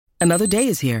Another day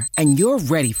is here, and you're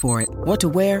ready for it. What to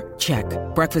wear? Check.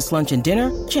 Breakfast, lunch, and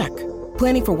dinner? Check.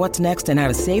 Planning for what's next and how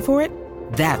to save for it?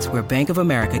 That's where Bank of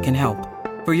America can help.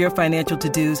 For your financial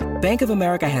to-dos, Bank of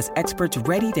America has experts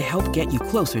ready to help get you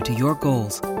closer to your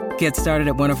goals. Get started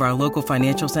at one of our local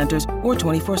financial centers or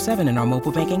 24/7 in our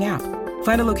mobile banking app.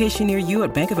 Find a location near you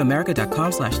at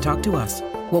bankofamerica.com/talktous.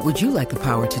 What would you like the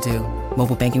power to do?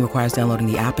 Mobile banking requires downloading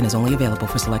the app and is only available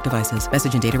for select devices.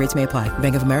 Message and data rates may apply.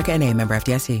 Bank of America N.A., member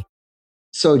FDIC.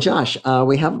 So, Josh,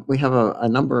 we have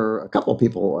a couple of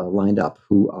people lined up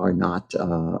who are not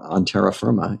on terra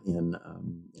firma in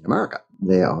America.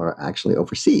 They are actually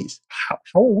overseas. How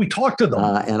will we talk to them?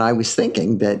 And I was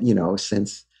thinking that,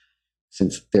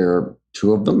 since there are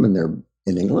two of them and they're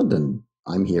in England and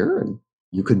I'm here and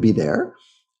you could be there,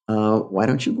 why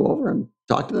don't you go over and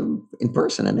talk to them in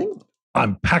person in England?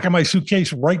 I'm packing my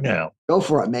suitcase right now. Go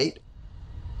for it, mate.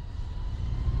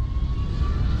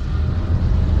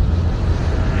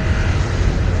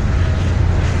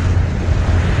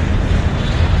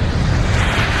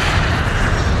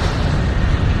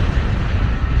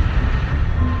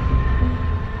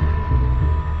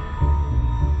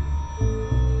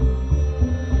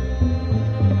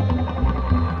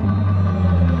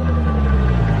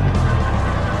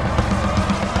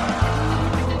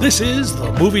 This is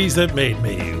The Movies That Made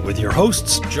Me with your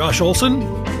hosts, Josh Olson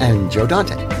and Joe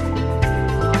Dante.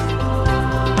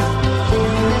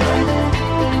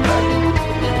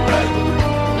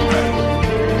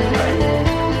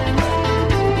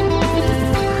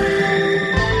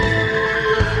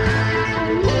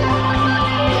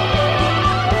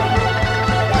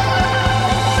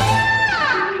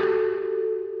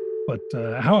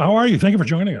 But how are you? Thank you for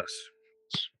joining us.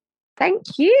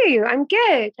 Thank you. I'm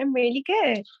good. I'm really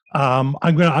good. I'm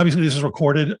going to, obviously this is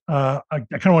recorded. I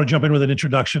kind of want to jump in with an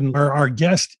introduction. Our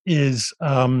guest is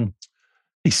a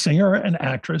singer, an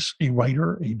actress, a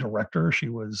writer, a director. She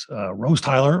was Rose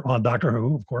Tyler on Doctor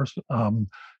Who, of course.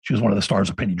 She was one of the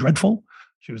stars of Penny Dreadful.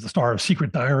 She was the star of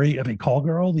Secret Diary of a Call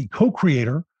Girl, the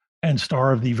co-creator and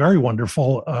star of the very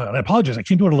wonderful, and I apologize, I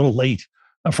came to it a little late.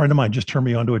 A friend of mine just turned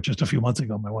me onto it just a few months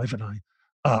ago, my wife and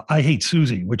I Hate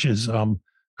Susie, which is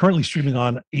currently streaming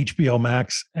on HBO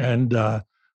Max and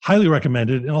highly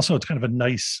recommended. And also it's kind of a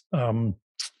nice,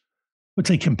 let's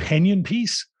say companion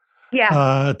piece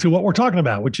to what we're talking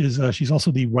about, which is she's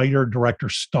also the writer, director,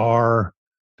 star,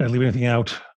 did I leave anything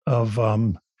out, of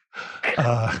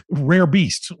Rare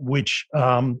Beasts, which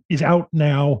is out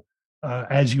now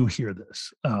as you hear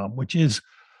this, which is,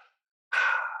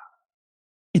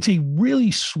 it's a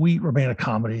really sweet romantic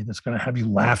comedy that's going to have you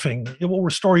laughing. It will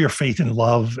restore your faith in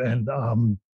love. And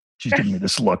she's giving me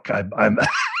this look. I'm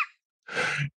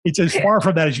it's as far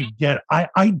from that as you get.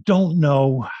 I don't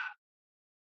know.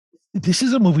 This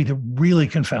is a movie that really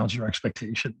confounds your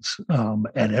expectations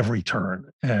at every turn.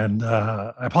 And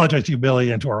I apologize to you,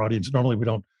 Billy, and to our audience. Normally we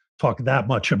don't talk that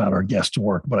much about our guests'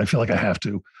 work, but I feel like I have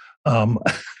to.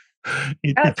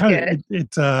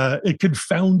 It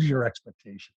confounds your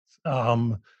expectations.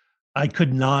 I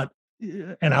could not,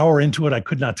 an hour into it, I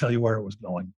could not tell you where it was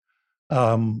going.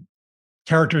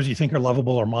 Characters you think are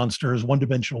lovable are monsters.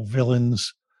 One-dimensional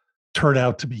villains turn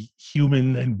out to be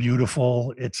human and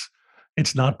beautiful. It's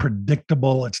not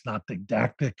predictable. It's not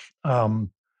didactic.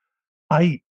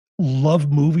 I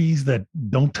love movies that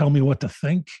don't tell me what to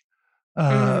think.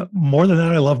 More than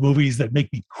that, I love movies that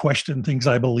make me question things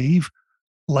I believe,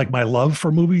 like my love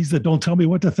for movies that don't tell me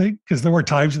what to think. Because there were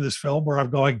times in this film where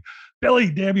I'm going,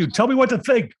 Billy, damn you, tell me what to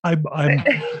think. I'm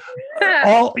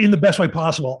all in the best way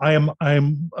possible. My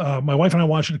wife and I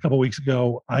watched it a couple of weeks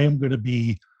ago. I am going to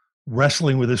be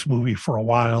wrestling with this movie for a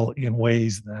while in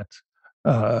ways that,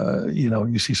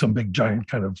 you see some big giant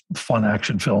kind of fun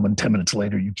action film and 10 minutes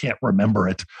later, you can't remember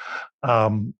it.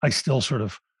 I still sort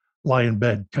of lie in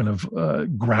bed kind of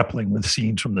grappling with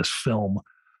scenes from this film.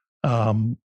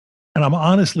 And I'm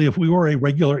honestly, if we were a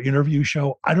regular interview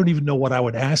show, I don't even know what I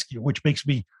would ask you, which makes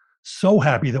me so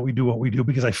happy that we do what we do,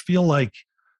 because I feel like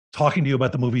talking to you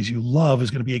about the movies you love is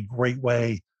going to be a great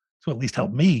way to at least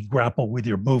help me grapple with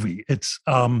your movie. It's,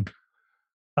 do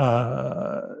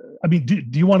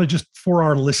you want to just, for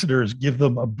our listeners, give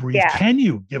them a brief, can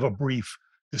you give a brief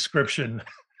description?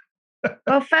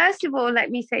 Well, first of all, let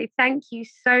me say thank you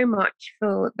so much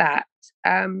for that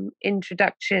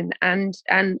introduction and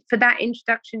for that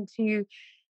introduction to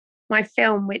my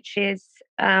film, which is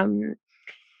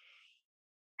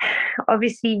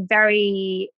obviously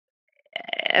very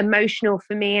emotional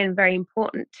for me and very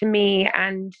important to me,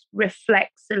 and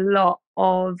reflects a lot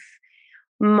of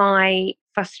my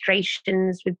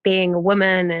frustrations with being a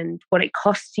woman and what it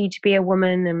costs you to be a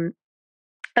woman, and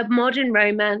of modern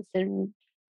romance and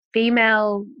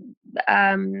female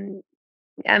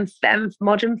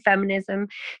modern feminism.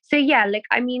 So yeah, like,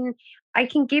 I mean, I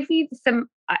can give you some.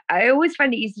 I always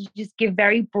find it easy to just give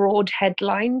very broad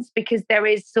headlines, because there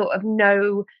is sort of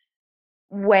no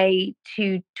way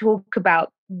to talk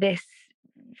about this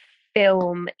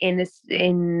film in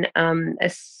a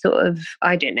sort of,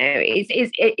 I don't know,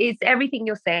 it's everything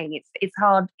you're saying. It's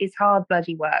hard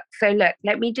bloody work. So look,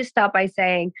 let me just start by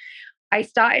saying I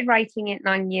started writing it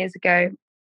 9 years ago.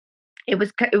 It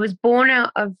was born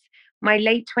out of my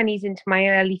late 20s into my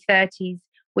early 30s,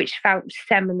 which felt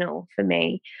seminal for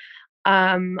me.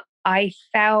 I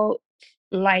felt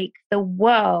like the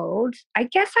world, I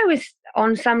guess I was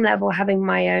on some level having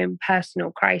my own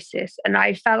personal crisis, and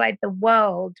I felt like the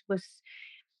world was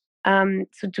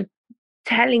sort of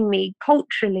telling me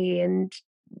culturally and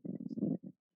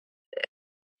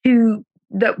to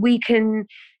that we can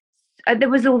there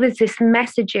was all this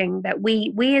messaging that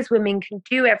we as women can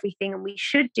do everything, and we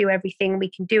should do everything,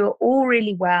 we can do it all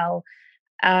really well.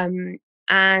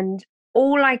 And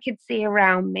all I could see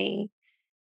around me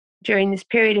during this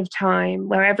period of time,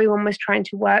 where everyone was trying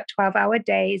to work 12-hour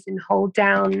days and hold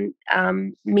down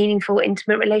meaningful,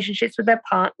 intimate relationships with their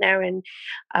partner,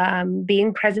 and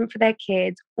being present for their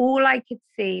kids, all I could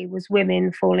see was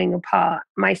women falling apart,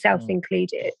 myself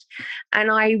included.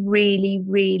 And I really,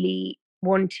 really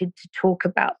wanted to talk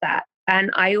about that.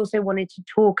 And I also wanted to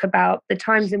talk about the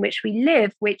times in which we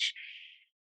live, which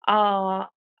are,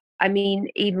 I mean,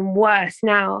 even worse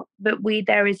now, but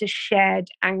there is a shared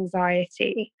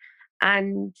anxiety,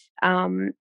 and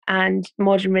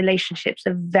modern relationships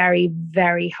are very,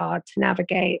 very hard to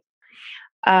navigate.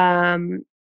 And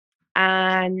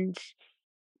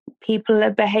people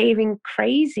are behaving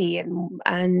crazy,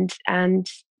 and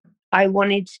I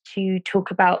wanted to talk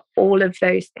about all of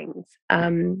those things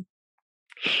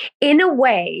in a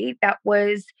way that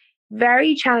was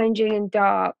very challenging and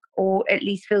dark, or at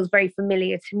least feels very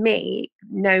familiar to me.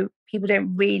 No, people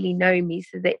don't really know me,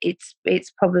 so that it's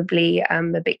probably a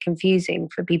bit confusing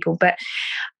for people. But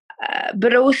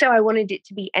also I wanted it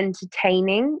to be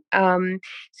entertaining.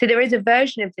 So there is a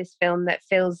version of this film that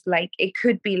feels like it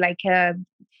could be like a,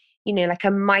 like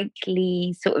a Mike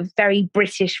Leigh sort of very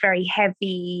British, very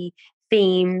heavy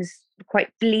themes,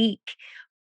 quite bleak.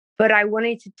 But I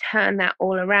wanted to turn that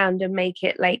all around and make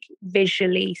it like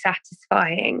visually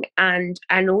satisfying, and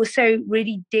also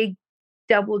really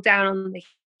double down on the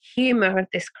humor of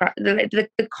this, the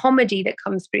comedy that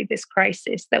comes through this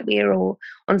crisis that we are all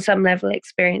on some level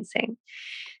experiencing.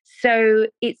 So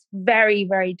it's very,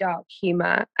 very dark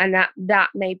humor, and that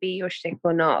may be your shtick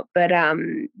or not, but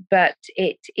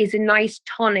it is a nice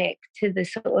tonic to the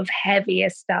sort of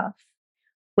heavier stuff,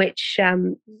 which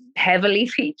heavily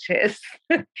features.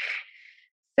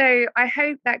 So I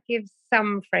hope that gives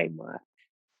some framework.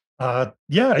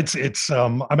 Yeah, it's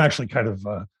I'm actually kind of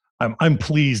I'm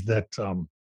pleased that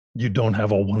you don't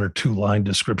have a 1 or 2 line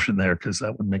description there, because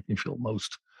that would make me feel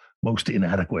most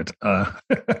inadequate.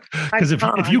 Because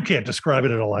if you can't describe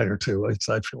it in a line or two, I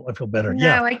feel better. No,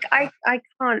 Yeah, I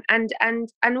can't. And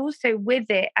also with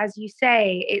it, as you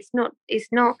say, it's not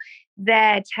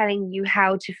there telling you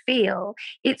how to feel.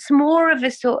 It's more of a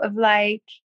sort of like,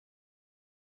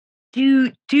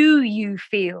 do you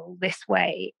feel this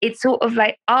way? It's sort of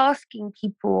like asking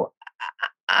people,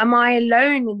 am I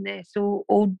alone in this,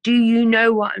 or do you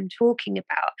know what I'm talking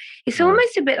about? It's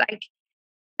almost a bit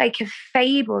like a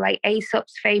fable, like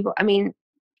Aesop's fable. I mean,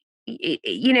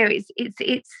 it's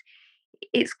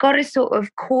got a sort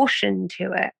of caution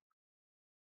to it.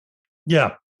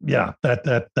 yeah, yeah.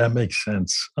 That makes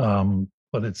sense.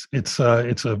 But it's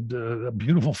a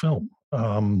beautiful film.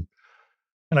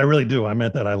 And I really do. I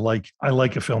meant that I like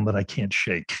a film that I can't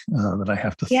shake, that I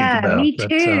have to think about. Me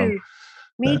too.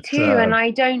 Me too. And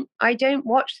I don't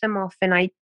watch them often. I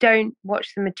don't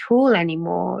watch them at all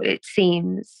anymore, it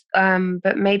seems.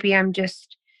 But maybe I'm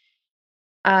just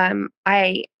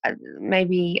maybe,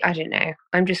 I don't know.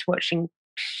 I'm just watching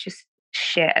just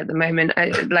shit at the moment.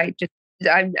 I've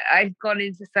gone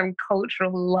into some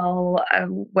cultural lull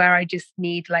where I just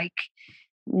need like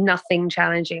nothing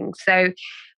challenging. So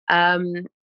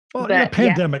well, but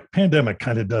pandemic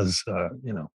kind of does,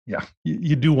 yeah,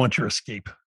 you do want your escape,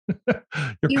 your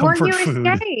you comfort want your food.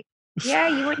 escape. Yeah,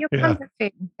 you want your Yeah. comfort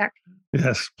food. Exactly.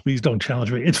 Yes, please don't challenge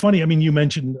me. It's funny. I mean, you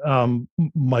mentioned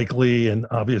Mike Leigh, and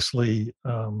obviously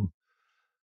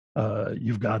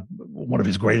you've got one of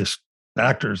his greatest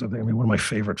actors. I think, one of my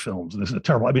favorite films. This is a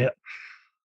terrible. I mean,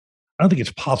 I don't think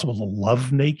it's possible to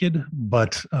love naked,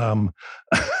 but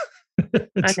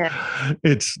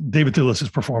it's David Thewlis's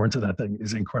performance in that thing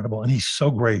is incredible, and he's so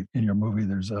great in your movie.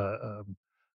 There's a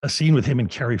scene with him and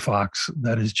Kerry Fox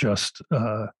that is just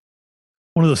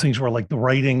one of those things where like the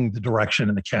writing, the direction,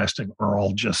 and the casting are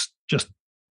all just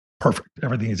perfect.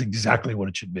 Everything is exactly what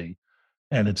it should be,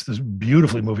 and it's this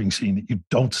beautifully moving scene that you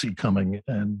don't see coming,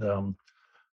 and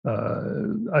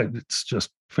it's just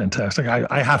fantastic.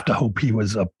 I have to hope he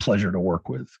was a pleasure to work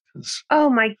with. Oh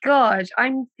my God,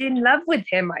 I'm in love with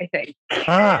him, I think.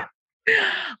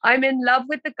 I'm in love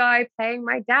with the guy playing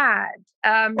my dad.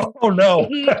 Oh no!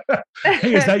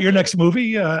 Hey, is that your next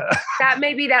movie? That's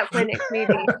my next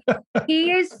movie.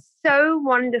 He is so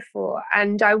wonderful,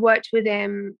 and I worked with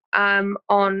him on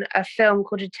a film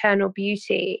called Eternal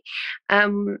Beauty,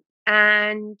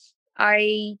 and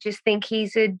I just think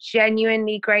he's a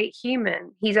genuinely great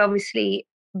human. He's obviously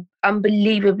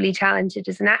unbelievably talented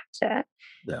as an actor,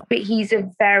 but he's a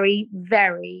very,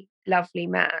 very lovely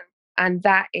man, and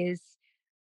that is,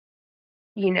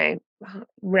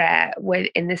 rare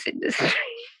in this industry.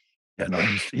 Yeah, no,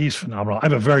 he's phenomenal. I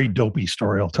have a very dopey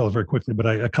story. I'll tell it very quickly. But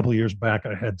a couple of years back, I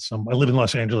live in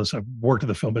Los Angeles. I've worked in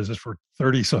the film business for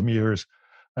 30 some years.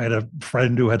 I had a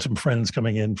friend who had some friends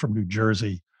coming in from New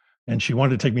Jersey, and she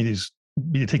wanted to take me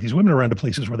to take these women around to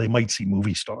places where they might see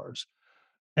movie stars.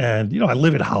 And, I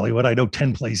live in Hollywood. I know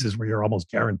 10 places where you're almost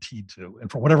guaranteed to.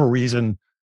 And for whatever reason,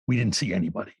 we didn't see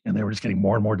anybody. And they were just getting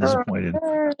more and more disappointed.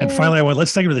 And finally, I went,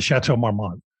 let's take her to the Chateau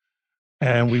Marmont.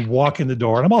 And we walk in the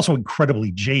door, and I'm also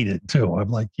incredibly jaded too. I'm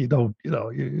like,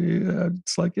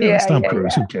 it's like, it's Tom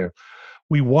Cruise. Who cares?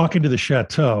 We walk into the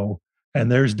chateau,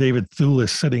 and there's David Thewlis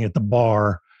sitting at the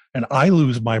bar, and I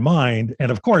lose my mind.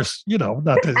 And of course,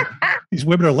 these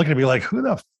women are looking at me like,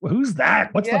 who's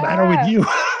that? What's the matter with you?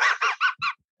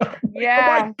 Like, oh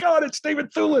my God, it's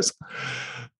David Thewlis.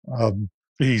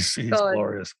 He's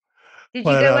glorious. Did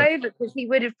you go over? Because he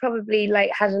would have probably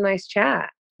had a nice chat.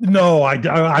 No,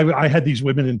 I had these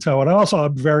women in tow, and I also I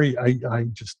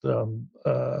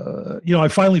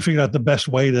finally figured out the best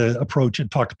way to approach and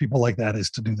talk to people like that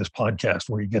is to do this podcast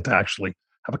where you get to actually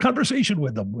have a conversation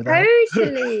with them.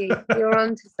 Totally, you're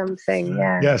onto something.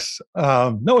 Yeah. Yes.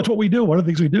 No, it's what we do. One of the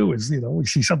things we do is we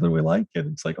see something we like,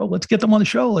 and it's like, oh, let's get them on the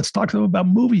show. Let's talk to them about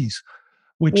movies.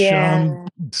 Let's talk. I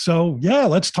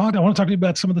want to talk to you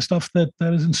about some of the stuff that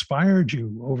has inspired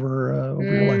you over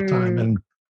your lifetime. And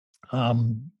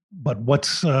but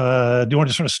what's do you want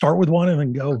to sort of start with one and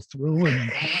then go through?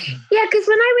 Yeah, because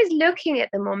when I was looking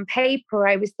at them on paper,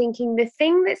 I was thinking the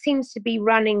thing that seems to be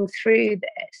running through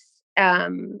this,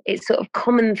 it's sort of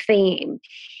common theme,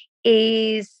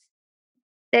 is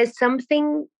there's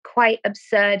something quite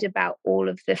absurd about all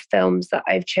of the films that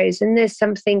I've chosen. There's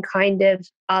something kind of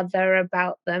other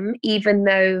about them, even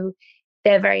though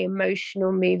they're very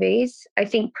emotional movies. I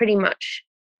think pretty much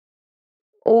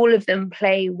all of them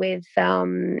play with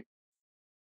something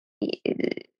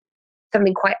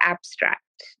quite abstract.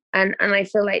 And I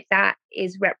feel like that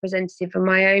is representative of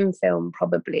my own film,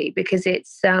 probably, because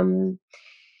it's,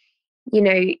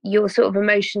 you're sort of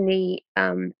emotionally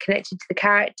connected to the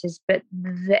characters, but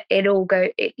it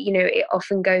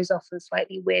often goes off on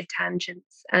slightly weird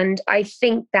tangents. And I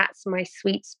think that's my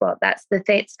sweet spot. That's the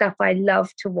stuff I love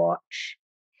to watch.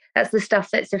 That's the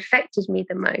stuff that's affected me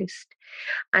the most.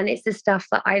 And it's the stuff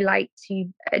that I like to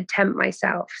attempt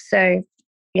myself. So,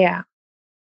 yeah.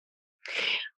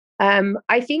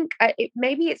 I think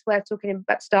maybe it's worth talking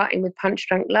about starting with Punch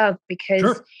Drunk Love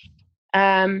because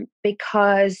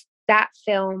that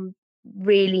film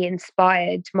really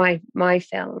inspired my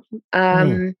film.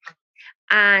 And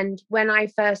when I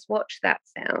first watched that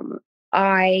film,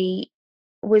 I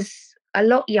was a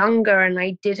lot younger, and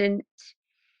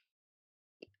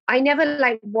I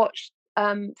never watched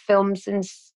films and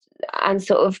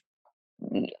sort of,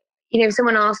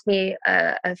 someone asked me,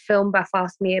 a film buff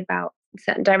asked me about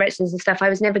certain directions and stuff. I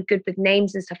was never good with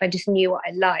names and stuff. I just knew what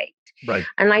I liked. Right.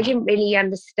 And I didn't really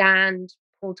understand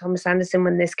Paul Thomas Anderson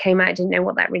when this came out. I didn't know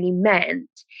what that really meant.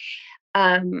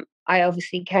 I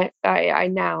obviously can't, I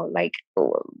now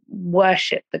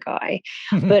worship the guy.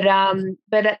 But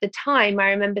at the time I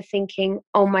remember thinking,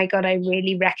 oh my God, I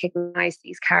really recognize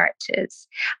these characters.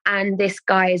 And this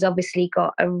guy has obviously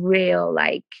got a real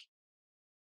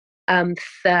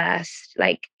thirst,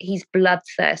 he's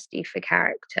bloodthirsty for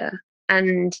character.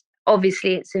 And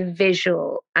obviously it's a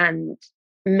visual and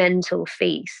mental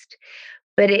feast,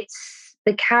 but it's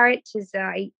the characters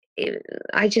I'm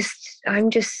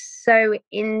just so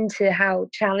into how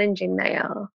challenging they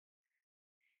are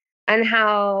and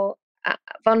how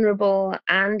vulnerable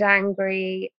and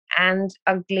angry and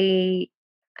ugly.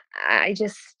 And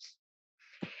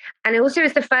it also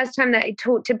was the first time that I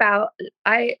talked about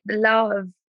love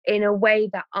in a way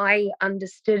that I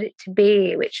understood it to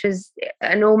be, which was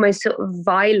an almost sort of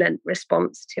violent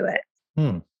response to it.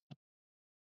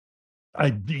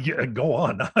 Go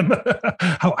on.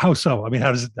 How so? I mean,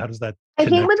 how does that I think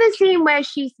connect? with the scene where I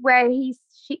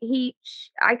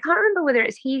can't remember whether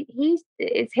it's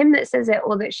him that says it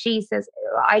or that she says,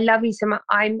 "I love you so much."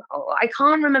 I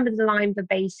can't remember the line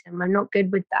verbatim. I'm not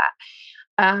good with that,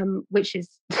 which is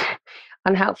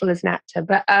unhelpful as an actor.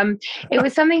 But it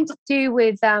was something to do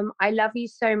with "I love you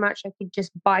so much I could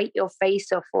just bite your face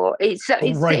off," or Oh,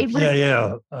 right. it was Yeah,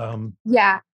 yeah.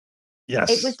 yeah. Yes.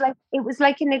 It was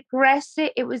like an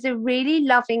aggressive. It was a really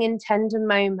loving and tender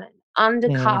moment, Mm.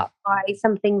 undercut by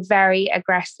something very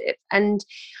aggressive. And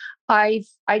I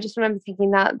just remember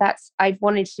thinking I've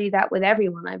wanted to do that with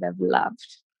everyone I've ever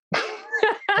loved.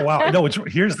 Oh, wow. No, it's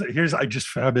here's I just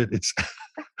found it. It's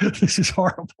this is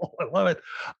horrible. I love it.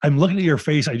 I'm looking at your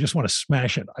face. I just want to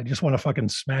smash it. I just want to fucking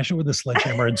smash it with a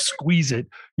sledgehammer and squeeze it.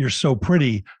 You're so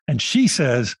pretty. And she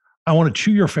says, I want to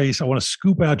chew your face. I want to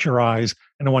scoop out your eyes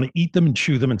and I want to eat them and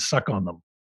chew them and suck on them.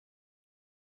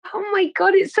 Oh my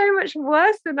God, it's so much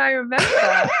worse than I remember.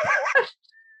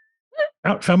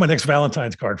 Found my next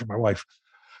Valentine's card for my wife.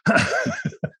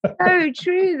 So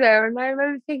true though. And I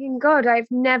remember thinking, God, I've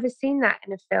never seen that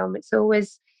in a film. It's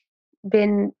always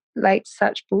been like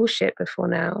such bullshit before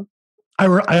now.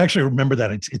 I actually remember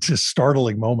that. It's a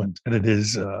startling moment, and it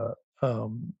is.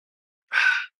 Um,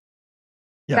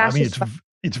 yeah, I That mean, is fun.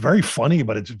 it's very funny,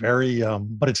 but it's very,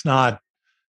 but it's not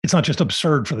just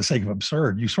absurd for the sake of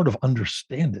absurd. You sort of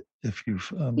understand it if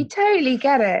you've, You totally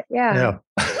get it. Yeah.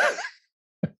 yeah,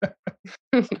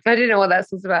 I didn't know what that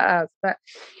says about us, but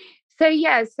so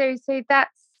yeah, so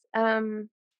that's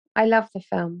I love the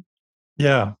film.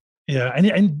 yeah, yeah,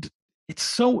 and it's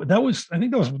so that was I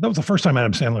think that was the first time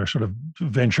Adam Sandler sort of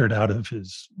ventured out of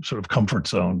his sort of comfort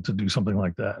zone to do something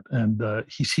like that, and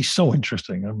he's so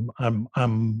interesting.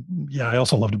 Yeah. I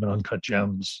also loved him in Uncut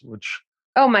Gems, which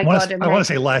Oh my God, I want to amazing.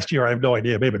 say last year. I have no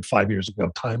idea. Maybe 5 years ago.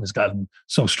 Time has gotten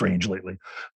so strange lately,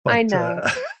 I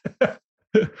but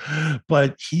know.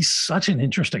 but he's such an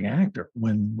interesting actor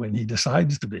when he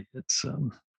decides to be. It's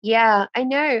Yeah, I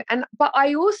know. And but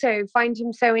I also find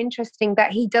him so interesting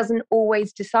that he doesn't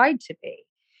always decide to be.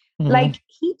 mhm. Like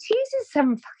he chooses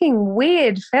some fucking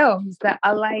weird films that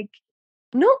are like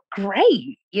not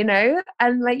great, you know?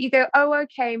 And like you go, oh,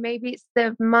 okay, maybe it's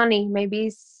the money,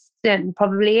 maybe and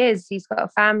probably is. He's got a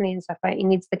family and stuff, like he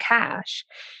needs the cash.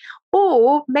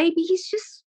 Or maybe he's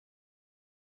just,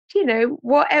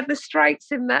 whatever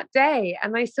strikes him that day.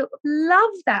 And I sort of love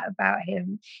that about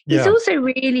him. He's Yeah. also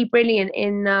really brilliant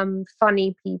in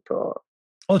Funny People.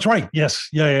 Oh, that's right. Yes.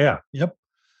 Yeah. Yeah. Yeah. Yep.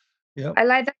 Yep. I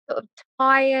like that sort of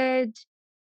tired,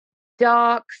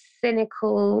 dark,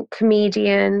 cynical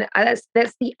comedian.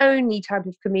 That's the only type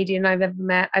of comedian I've ever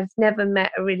met. I've never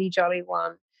met a really jolly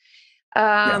one.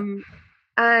 Yeah. Um,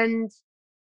 and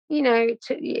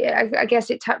yeah, I guess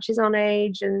it touches on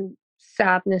age and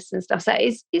sadness and stuff. So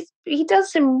he does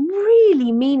some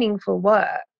really meaningful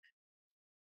work.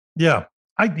 Yeah.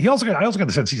 I also got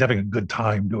the sense he's having a good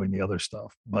time doing the other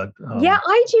stuff, but Yeah,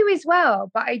 I do as well,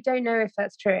 but I don't know if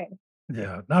that's true.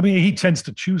 yeah. I mean, he tends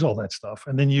to choose all that stuff,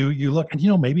 and then you look,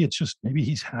 and maybe it's just maybe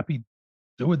he's happy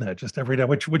doing that just every day,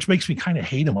 which makes me kind of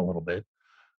hate him a little bit.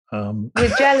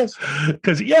 With jealousy.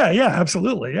 Because yeah,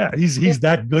 absolutely, yeah, he's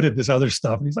that good at this other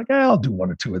stuff, and he's like, I'll do one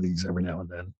or two of these every now and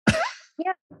then.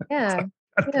 Yeah, yeah,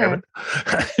 God damn yeah.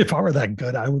 it. If I were that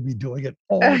good, I would be doing it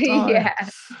all the time. Yeah.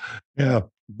 Yeah.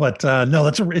 But no,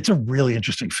 it's a really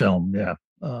interesting film. Yeah.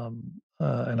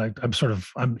 And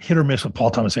I'm hit or miss with Paul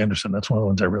Thomas Anderson. That's one of the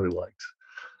ones I really liked.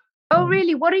 Oh, Um,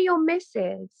 really? What are your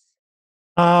misses?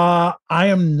 I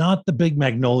am not the big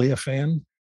Magnolia fan.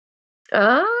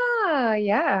 Ah,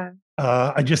 yeah.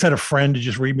 I just had a friend to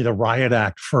just read me the riot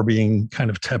act for being kind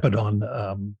of tepid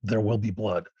on There Will Be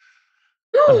Blood.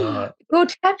 You're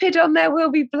tepid on There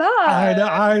Will Be Blood.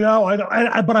 I know.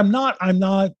 But I'm not.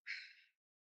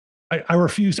 I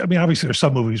refuse. I mean, obviously, there's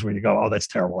some movies where you go, "Oh, that's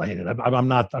terrible. I hate it." I'm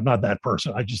not. I'm not that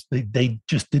person. They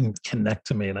just didn't connect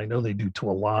to me, and I know they do to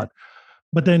a lot.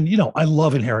 But then, I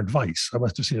love Inherent Vice. I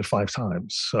must have seen it 5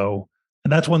 times. So,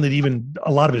 and that's one that even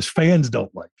a lot of his fans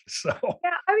don't like. So,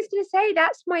 Yeah, I was going to say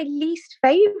that's my least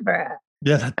favorite,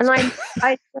 yeah, and I'm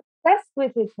obsessed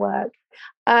with his work.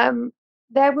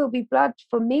 There Will Be Blood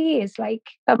for me is like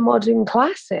a modern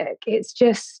classic. It's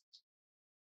just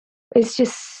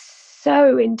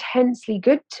so intensely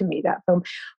good to me, that film.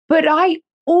 But I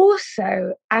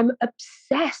also am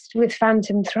obsessed with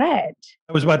Phantom Thread.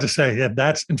 I was about to say, yeah,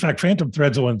 that's in fact, Phantom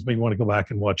Thread's the one that made me want to go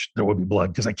back and watch There Will Be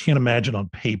Blood because I can't imagine on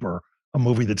paper a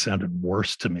movie that sounded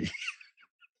worse to me.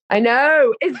 I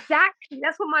know, exactly.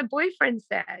 That's what my boyfriend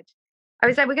said. I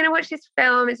was like, we're going to watch this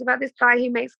film. It's about this guy who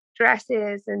makes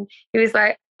dresses. And he was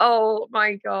like, Oh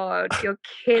my God, you're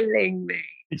killing me.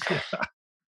 Yeah.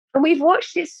 And we've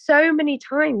watched it so many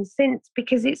times since,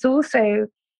 because it's also,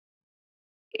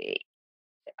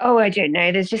 oh, I don't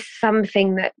know. There's just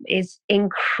something that is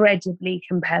incredibly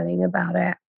compelling about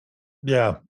it.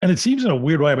 Yeah. And it seems in a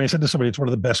weird way. I mean, I said to somebody, it's one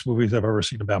of the best movies I've ever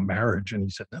seen about marriage. And he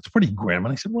said, that's pretty grim.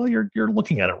 And I said, well, you're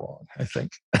looking at it wrong, I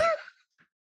think.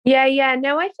 Yeah, yeah.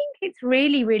 No, I think it's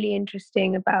really, really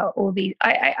interesting about all these.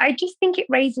 I just think it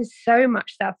raises so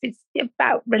much stuff. It's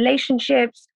about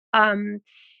relationships,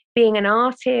 being an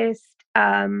artist,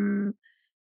 uh,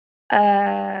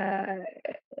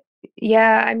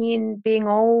 yeah, I mean, being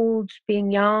old,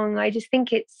 being young. I just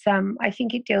think I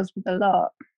think it deals with a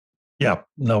lot. Yeah,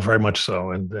 no, very much so.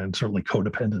 And certainly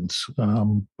codependence.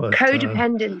 But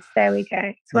Codependence, there we go.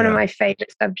 It's one of yeah. my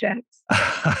favorite subjects.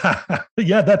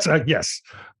 Yeah, that's yes,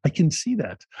 I can see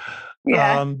that.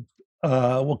 Yeah.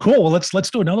 Well, cool. Well, let's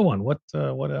do another one. What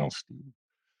else?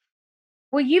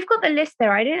 Well, you've got the list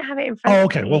there. I didn't have it in front Oh, of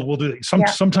okay. me. Well, we'll do it. Yeah.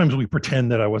 Sometimes we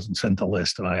pretend that I wasn't sent a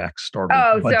list and I act startled.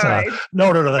 Oh, But sorry.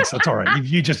 no, that's all right.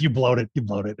 You bloat it. You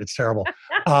bloat it. It's terrible.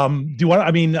 Do you want?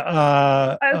 I mean,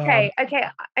 Okay.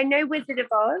 I know Wizard of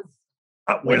Oz.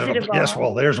 Wizard of yes. Oz.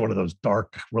 Well, there's one of those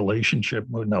dark relationship.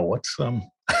 No, what's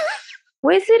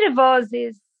Wizard of Oz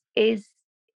is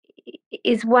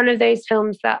is one of those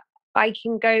films that I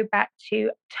can go back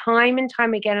to time and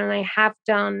time again, and I have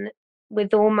done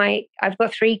with all my. I've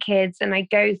got 3 kids, and I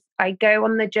go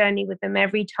on the journey with them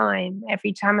every time.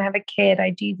 Every time I have a kid,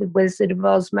 I do the Wizard of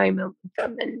Oz moment with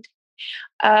them, and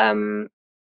um,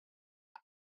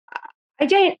 I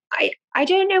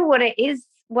don't know what it is.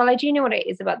 Well, I do know what it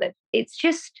is about that. It's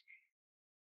just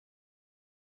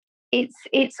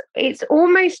it's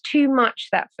almost too much,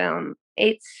 that film.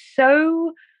 It's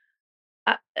so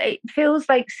it feels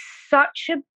like such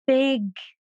a big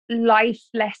life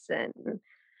lesson,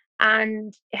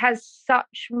 and it has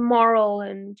such moral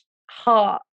and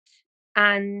heart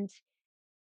and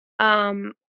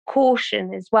um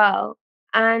caution as well,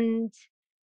 and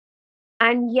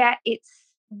yet it's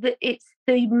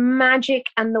the magic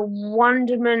and the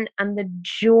wonderment and the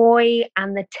joy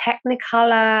and the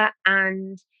technicolor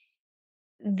and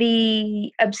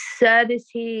the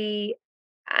absurdity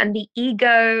and the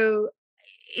ego.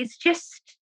 It's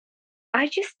just, I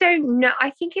just don't know.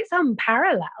 I think it's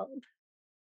unparalleled.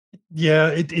 yeah?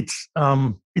 It's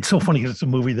so funny because it's a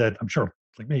movie that I'm sure,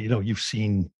 like me, you've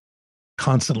seen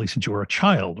constantly since you were a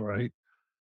child, right?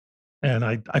 And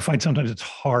I find sometimes it's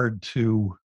hard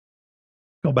to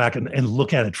go back and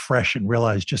look at it fresh and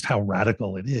realize just how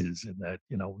radical it is, and that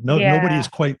Yeah.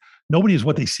 nobody is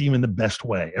what they seem in the best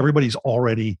way. Everybody's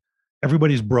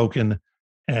broken,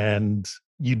 and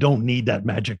you don't need that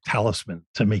magic talisman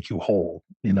to make you whole.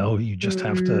 You just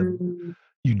have to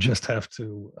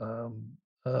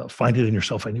Mm. find it in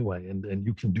yourself anyway, and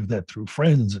you can do that through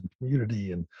friends and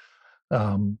community. And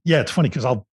yeah, it's funny because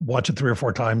I'll watch it 3 or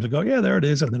 4 times and go, yeah, there it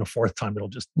is, and then a 4th time it'll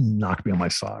just knock me on my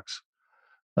socks.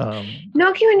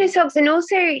 Knock you in the socks, and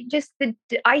also just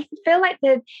I feel like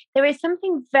there is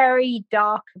something very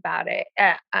dark about it,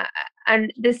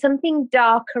 and there's something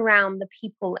dark around the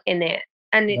people in it,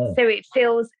 and so it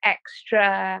feels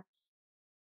extra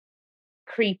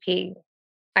creepy,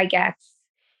 I guess.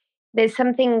 There's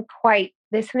something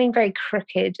very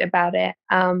crooked about it.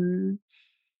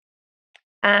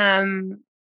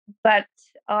 But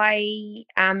I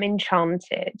am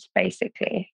enchanted,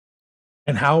 basically.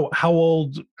 And how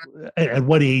old, at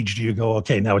what age do you go,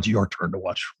 okay, now it's your turn to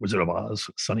watch Wizard of Oz,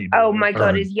 Sunny Day Oh my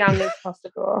God, Return? as young as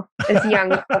possible. As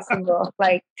young as possible,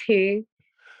 like 2.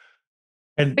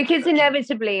 And Because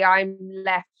inevitably I'm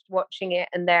left watching it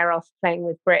and they're off playing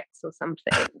with bricks or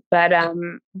something. But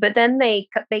then they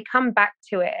come back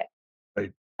to it.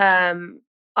 right.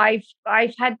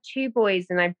 I've had 2 boys,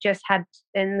 and I've just had,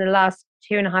 in the last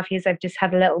 2.5 years, I've just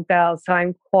had a little girl, so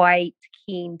I'm quite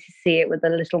keen to see it with a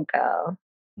little girl.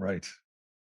 Right.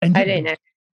 And I don't know.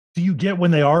 do you get,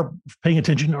 when they are paying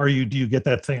attention, do you get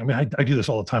that thing? I mean, I do this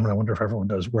all the time, and I wonder if everyone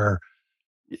does, where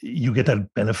you get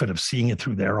that benefit of seeing it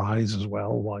through their eyes as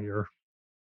well while you're.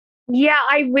 Yeah,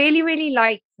 I really, really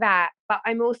like that. But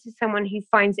I'm also someone who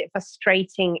finds it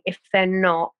frustrating if they're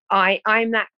not.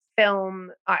 I'm that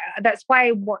film. That's why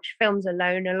I watch films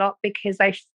alone a lot, because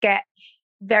I get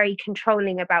very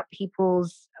controlling about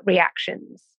people's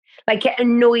reactions. Like, it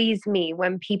annoys me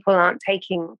when people aren't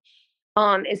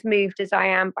as moved as I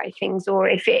am by things, or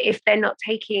if they're not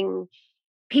taking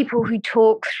people who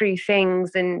talk through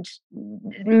things and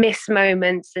miss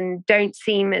moments and don't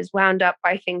seem as wound up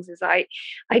by things as I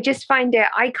just find it,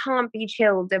 I can't be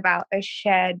chilled about a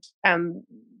shared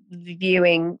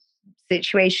viewing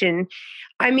situation.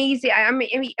 I'm easy. I'm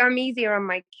easier on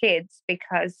my kids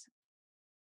because,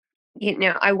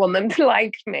 I want them to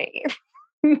like me.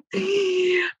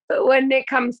 But when it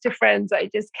comes to friends, I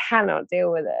just cannot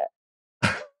deal with it.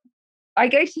 I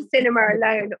go to cinema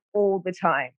alone all the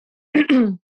time.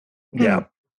 Yeah.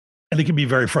 And it can be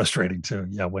very frustrating too.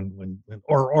 Yeah. When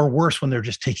or worse, when they're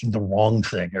just taking the wrong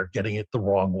thing or getting it the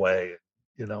wrong way.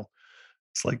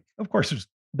 It's like, of course, there's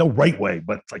no right way,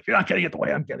 but it's like, you're not getting it the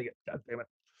way I'm getting it. God damn it.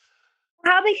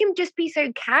 How they can just be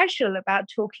so casual about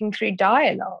talking through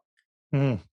dialogue.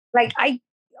 Mm. Like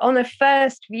on a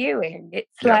first viewing,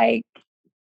 it's like,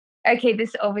 okay,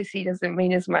 this obviously doesn't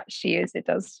mean as much to you as it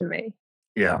does to me.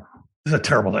 Yeah. This is a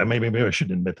terrible thing. Maybe I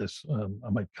shouldn't admit this. I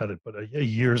might cut it, but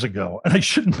years ago, and I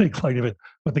shouldn't make light of it,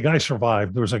 but the guy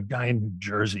survived. There was a guy in New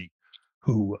Jersey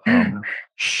who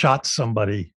shot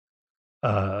somebody in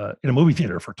a movie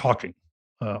theater for talking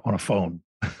on a phone.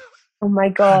 Oh my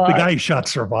God. The guy he shot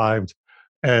survived.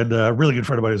 And a really good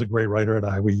friend of mine is a great writer, and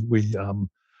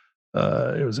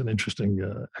it was an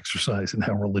interesting exercise in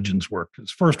how religions work.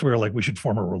 Because first we were like, we should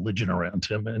form a religion around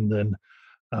him. And then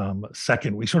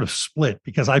second, we sort of split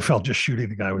because I felt just shooting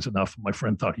the guy was enough. My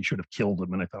friend thought he should have killed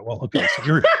him. And I thought, well, okay, so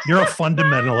you're a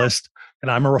fundamentalist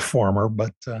and I'm a reformer,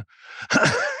 but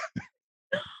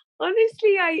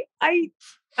honestly, I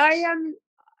am.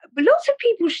 Lots of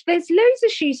people. There's loads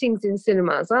of shootings in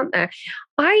cinemas, aren't there?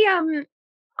 I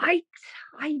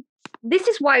This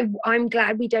is why I'm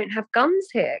glad we don't have guns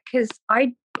here, because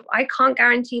I can't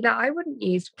guarantee that I wouldn't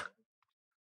use one.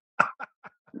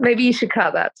 Maybe you should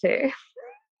cut that too.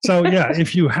 So yeah,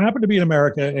 if you happen to be in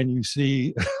America and you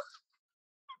see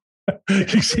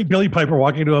Billie Piper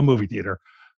walking into a movie theater,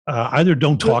 either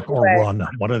don't talk or run,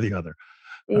 one or the other.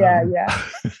 Yeah.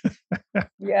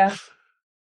 Yeah.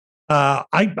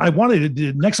 I wanted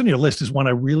to, next on your list is one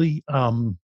I really,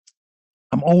 I'm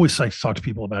always psyched to talk to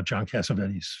people about John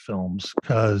Cassavetes films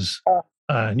because,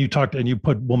 and you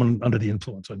put Woman Under the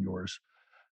Influence on yours.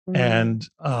 And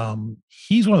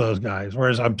he's one of those guys,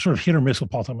 whereas I'm sort of hit or miss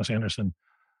with Paul Thomas Anderson.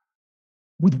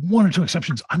 With one or two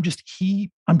exceptions, I'm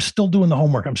still doing the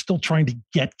homework. I'm still trying to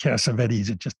get Cassavetes.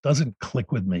 It just doesn't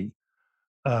click with me.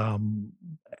 And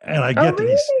I get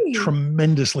that he's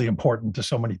tremendously important to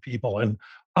so many people. And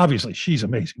obviously she's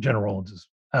amazing. Jenna Rollins is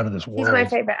out of this world. She's my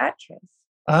favorite actress.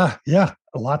 Yeah,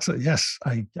 lots of, yes.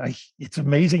 It's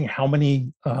amazing how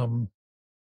many, I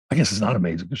guess it's not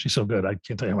amazing because she's so good. I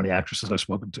can't tell you how many actresses I've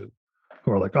spoken to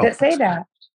who are like, oh, let's say that.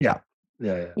 Yeah.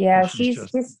 She's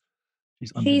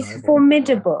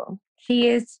formidable. She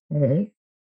is. Mm-hmm.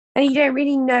 And you don't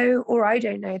really know, or I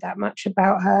don't know that much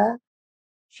about her.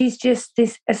 She's just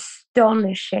this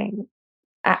astonishing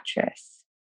actress.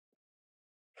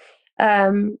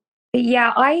 But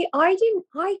yeah, I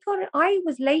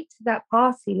was late to that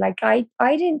party. Like I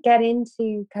didn't get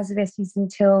into Cassavetes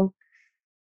until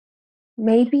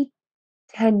maybe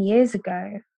 10 years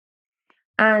ago.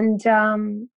 And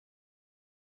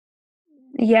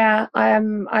yeah,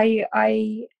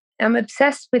 I am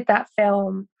obsessed with that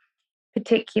film,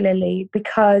 particularly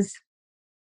because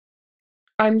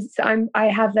I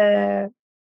have a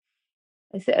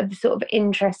sort of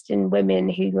interest in women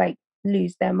who like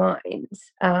lose their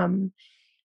minds. And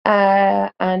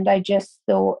I just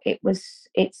thought it's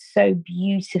so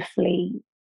beautifully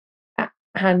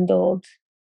handled.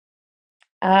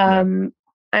 And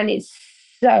it's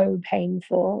so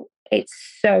painful.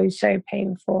 It's so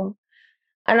painful.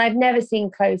 And I've never seen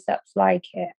close-ups like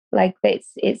it. Like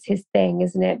it's his thing,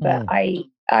 isn't it? But I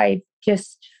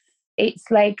just, it's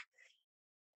like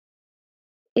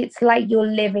you're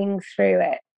living through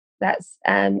it. That's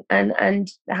and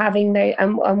having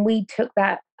and we took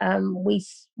that we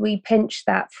pinched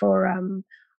that for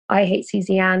I Hate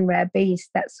Susie Ann, Rare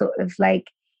Beast. That sort of like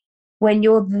when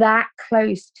you're that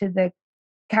close to the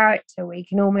character where you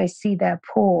can almost see their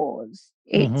pores.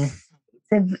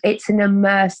 It's an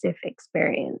immersive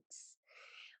experience,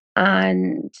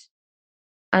 and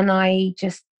I'm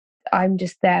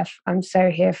just there. I'm so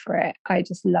here for it. I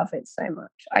just love it so much.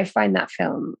 I find that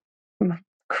film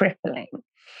crippling.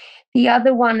 The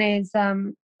other one is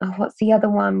what's the other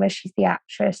one where she's the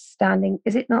actress standing?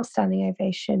 Is it not Standing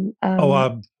Ovation?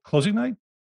 Closing Night.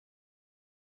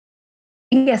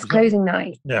 Yes, Closing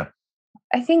Night. Yeah,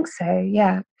 I think so.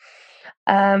 Yeah.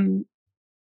 No,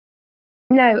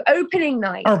 Opening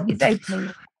Night. It's Opening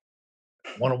Night.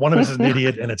 One of us is an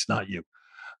idiot, and it's not you.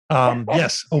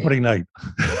 Yes, Opening Night.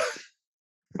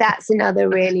 That's another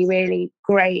really, really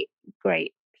great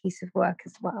piece of work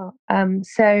as well.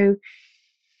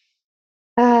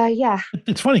 Yeah.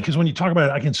 It's funny because when you talk about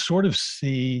it, I can sort of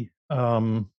see,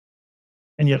 and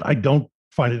yet I don't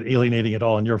find it alienating at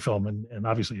all in your film, and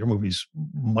obviously your movie's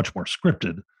much more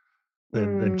scripted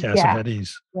than Yeah.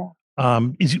 Cassavetes. Yeah.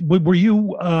 Were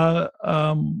you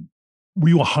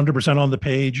 100% on the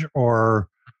page, or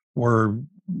were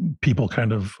people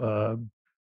kind of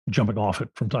jumping off it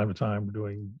from time to time,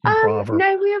 doing improv?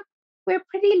 No, we're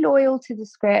pretty loyal to the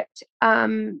script,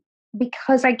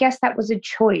 because I guess that was a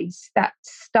choice, that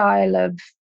style of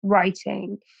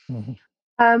writing. Mhm.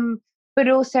 But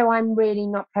also, I'm really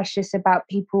not precious about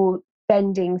people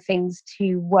bending things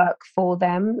to work for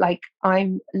them. Like,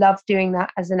 I love doing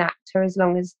that as an actor, as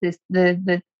long as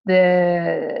the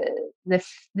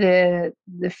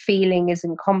feeling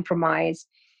isn't compromised.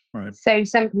 Right. So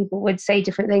some people would say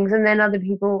different things, and then other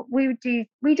people,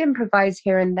 we'd improvise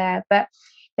here and there, but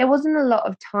there wasn't a lot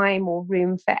of time or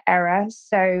room for error.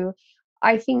 So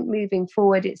I think moving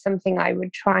forward, it's something I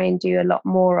would try and do a lot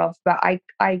more of, but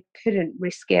I couldn't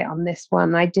risk it on this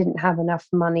one. I didn't have enough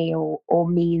money or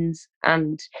means,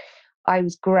 and I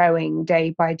was growing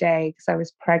day by day because I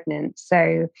was pregnant.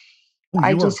 So Oh, I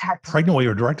you were just had to, pregnant while you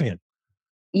were directing it.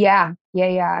 yeah.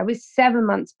 I was 7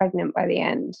 months pregnant by the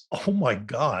end. Oh my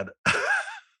God.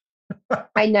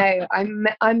 I know,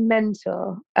 I'm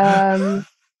mental.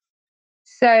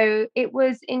 So it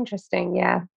was interesting,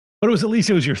 yeah. But it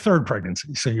was your third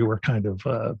pregnancy, so you were kind of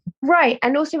Right.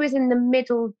 And also it was in the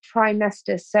middle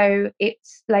trimester. So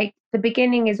it's like the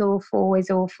beginning is always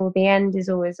awful, the end is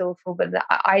always awful. But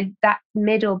that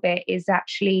middle bit is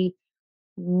actually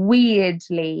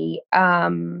weirdly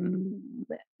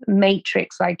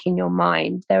matrix like in your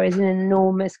mind. There is an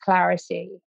enormous clarity,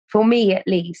 for me at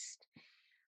least.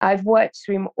 I've worked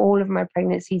through all of my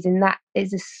pregnancies, and that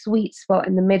is a sweet spot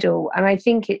in the middle. And I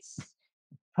think it's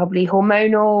probably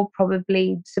hormonal,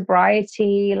 probably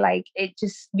sobriety. Like, it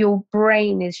just, your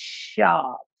brain is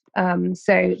sharp.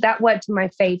 So that worked in my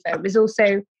favor. It was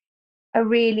also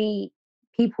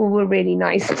people were really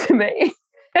nice to me.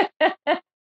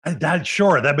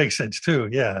 that makes sense too.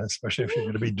 Yeah, especially if you're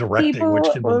going to be directing, which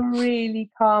People can be. were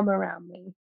really calm around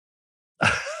me.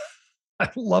 I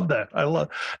love that.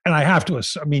 And I have to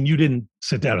assume, I mean, you didn't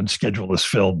sit down and schedule this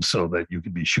film so that you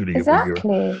could be shooting it when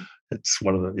Exactly. it's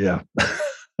one of the, yeah.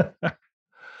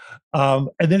 And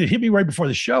then it hit me right before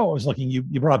the show. I was looking, you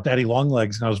brought up Daddy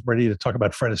Longlegs, and I was ready to talk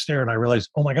about Fred Astaire, and I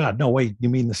realized, oh my God, no, wait, you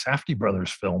mean the Safdie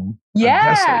brothers film? I'm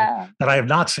guessing, Yeah. that I have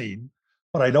not seen,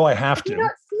 but I know I have to. Have you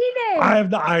not seen it? I have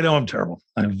not, I know I'm terrible.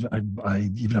 I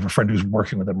even have a friend who's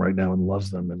working with them right now and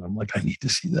loves them, and I'm like, I need to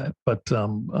see that. But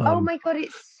oh my God,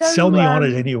 it's so sell me on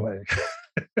it anyway.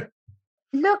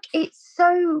 Look, it's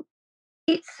so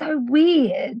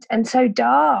weird and so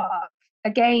dark.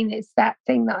 Again, it's that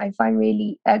thing that I find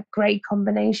really a great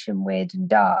combination, weird and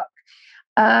dark.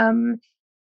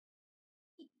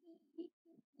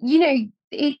 You know,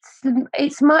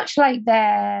 it's much like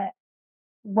their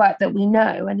work that we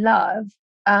know and love.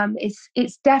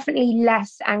 It's definitely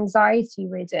less anxiety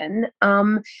ridden.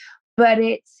 But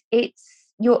it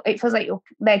feels like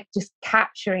they're just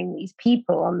capturing these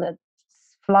people on the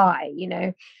fly, you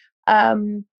know.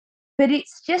 But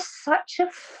it's just such a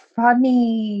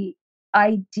funny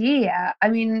idea. I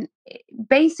mean,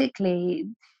 basically,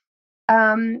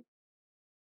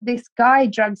 this guy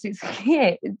drugs his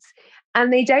kids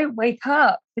and they don't wake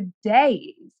up for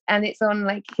days, and it's on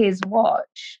like his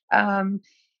watch. And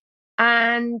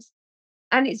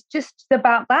it's just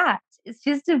about that. It's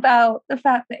just about the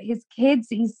fact that he's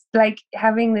like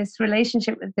having this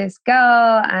relationship with this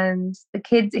girl, and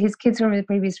his kids from the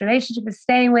previous relationship are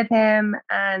staying with him,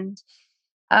 and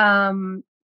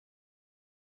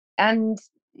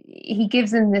he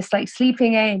gives them this like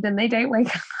sleeping aid, and they don't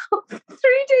wake up for 3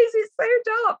 days. It's so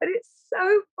dark, but it's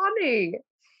so funny.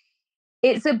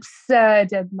 It's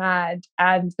absurd and mad,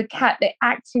 and the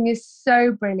acting is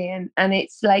so brilliant, and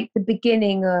it's like the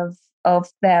beginning of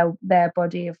their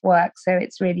body of work. So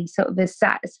it's really sort of a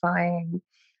satisfying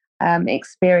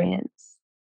experience.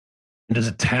 And does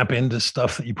it tap into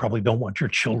stuff that you probably don't want your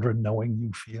children knowing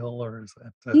you feel, or is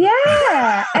that?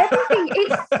 Yeah, everything.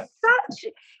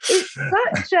 It's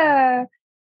such a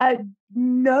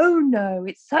no.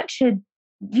 It's such a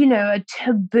a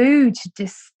taboo to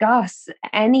discuss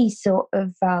any sort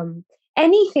of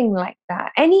anything like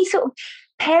that. Any sort of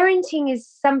parenting is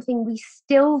something we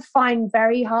still find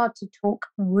very hard to talk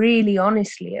really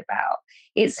honestly about.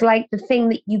 It's like the thing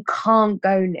that you can't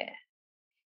go near,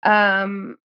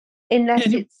 unless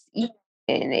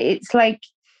it's like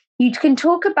you can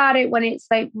talk about it when it's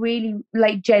like really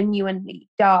like genuinely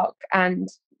dark, and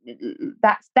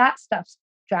that stuff's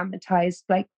dramatized.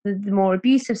 Like the more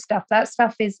abusive stuff, that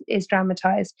stuff is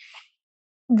dramatized.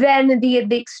 then the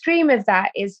extreme of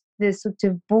that is the sort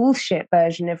of bullshit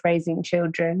version of raising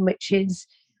children, which is,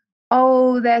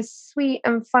 oh, they're sweet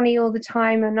and funny all the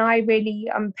time, and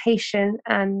I'm patient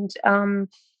and I'm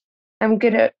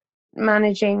good at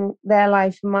managing their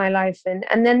life and my life,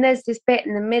 and then there's this bit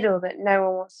in the middle that no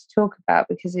one wants to talk about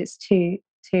because it's too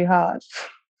hard.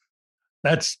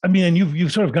 I mean, and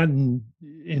you've sort of gotten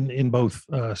in both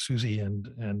Susie and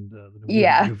the new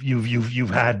Yeah. movie, you've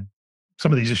had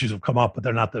some of these issues have come up, but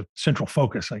they're not the central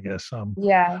focus, I guess.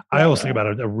 I always think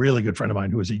about a really good friend of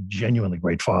mine who is a genuinely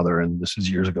great father, and this is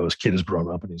years ago. His kid has grown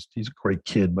up, and he's a great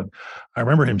kid. But I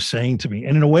remember him saying to me,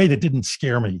 and in a way that didn't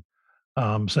scare me,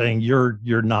 saying,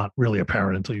 "You're not really a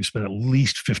parent until you spend at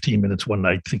least 15 minutes one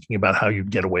night thinking about how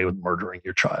you'd get away with murdering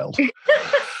your child."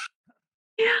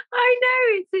 I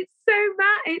know, it's so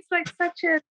mad. It's like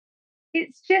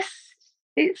it's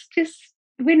just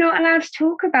we're not allowed to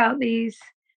talk about this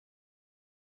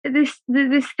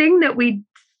thing that we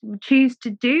choose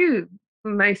to do for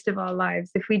most of our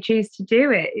lives. If we choose to do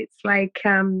it, it's like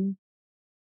you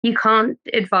can't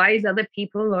advise other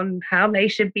people on how they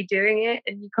should be doing it,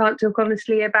 and you can't talk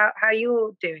honestly about how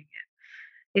you're doing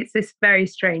it. It's this very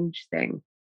strange thing.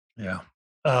 Yeah.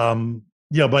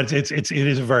 Yeah, but it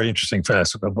is a very interesting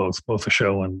facet of both the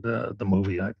show and the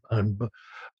movie. I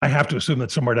have to assume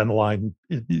that somewhere down the line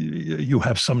you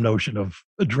have some notion of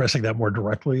addressing that more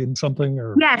directly in something.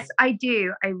 Or yes, I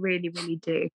do. I really, really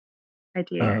do. I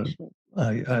do actually.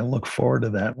 I look forward to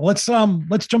that. Let's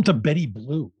jump to Betty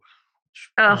Blue.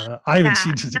 I haven't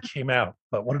seen since it came out,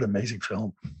 but what an amazing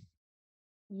film!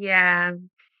 Yeah,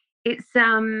 it's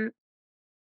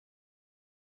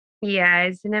yeah,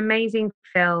 it's an amazing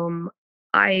film.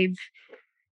 I've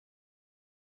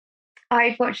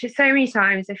watched it so many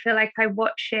times. I feel like I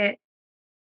watch it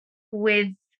with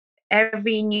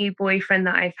every new boyfriend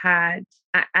that I've had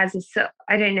I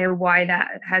don't know why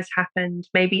that has happened.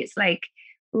 Maybe it's like,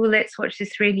 oh, let's watch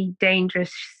this really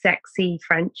dangerous, sexy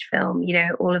French film,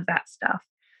 all of that stuff.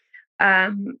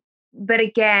 But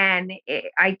again,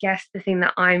 I guess the thing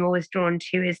that I'm always drawn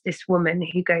to is this woman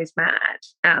who goes mad.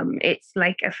 It's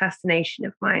like a fascination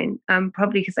of mine,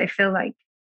 probably because I feel like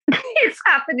it's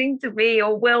happening to me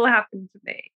or will happen to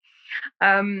me.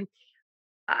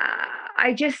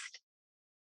 I just,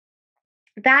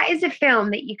 that is a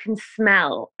film that you can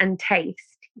smell and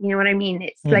taste. You know what I mean?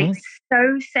 It's like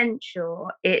so sensual.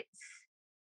 It's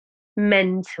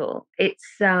mental.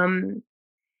 It's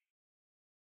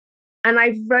and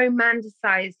I've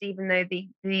romanticized, even though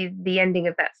the ending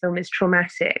of that film is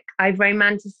traumatic, I've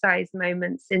romanticized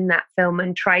moments in that film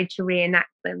and tried to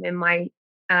reenact them in my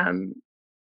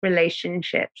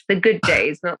relationships, the good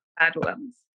days, not the bad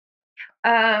ones.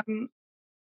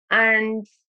 And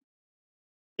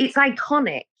it's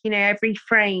iconic, every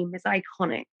frame is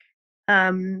iconic.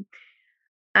 And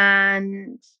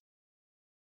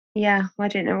yeah, I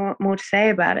don't know what more to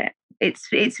say about it.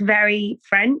 It's very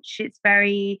French. It's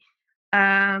very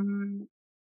out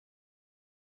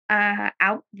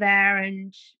there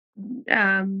and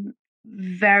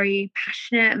very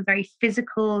passionate and very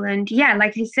physical. And yeah,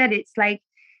 like I said, it's like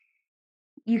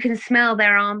you can smell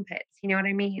their armpits. You know what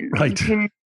I mean? Right.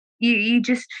 You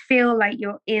just feel like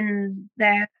you're in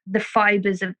the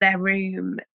fibers of their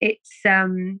room. It's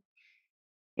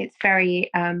very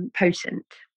potent.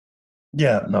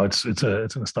 Yeah, no, it's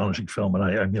an astonishing film, and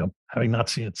I having not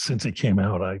seen it since it came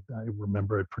out, I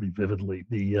remember it pretty vividly.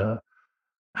 I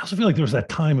also feel like there was that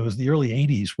time, it was the early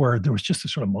 '80s, where there was just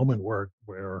this sort of moment where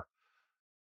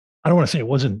I don't want to say it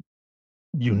wasn't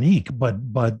unique, but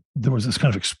there was this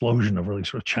kind of explosion of really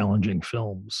sort of challenging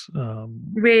films.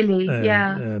 Really,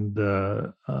 yeah. And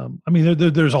I mean,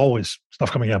 there's always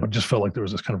stuff coming out, but it just felt like there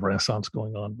was this kind of renaissance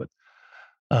going on. But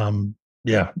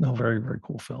yeah, no, very very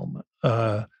cool film.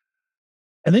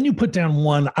 And then you put down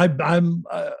one. I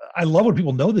love when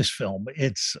people know this film.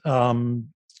 It's our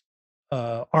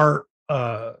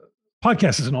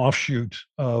podcast is an offshoot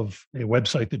of a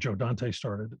website that Joe Dante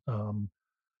started,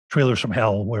 Trailers from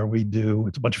Hell, where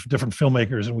it's a bunch of different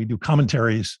filmmakers and we do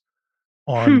commentaries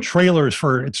on trailers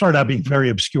it started out being very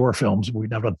obscure films.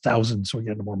 We've now done thousands, so we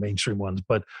get into more mainstream ones.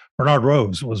 But Bernard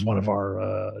Rose was one of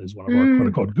our quote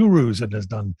unquote gurus and has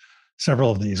done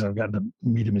several of these. I've gotten to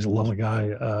meet him. He's a lovely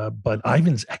guy. But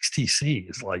Ivan's XTC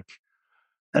is like,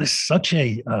 that is such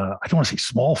a, I don't want to say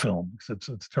small film because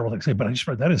it's a terrible thing to say, but I just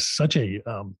read that is such a,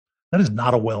 that is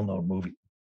not a well-known movie.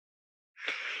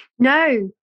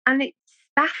 No, and it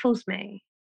baffles me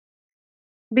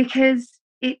because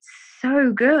it's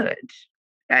so good.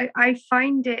 I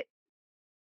find it,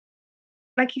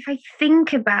 like, if I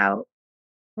think about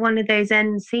one of those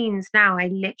end scenes now, I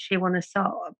literally want to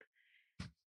sob.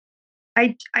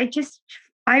 I just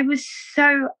I was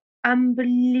so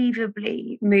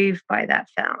unbelievably moved by that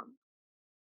film.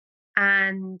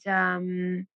 And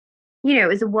it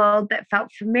was a world that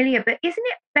felt familiar. But isn't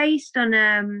it based on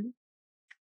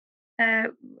a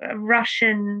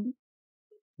Russian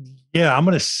Yeah, I'm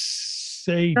gonna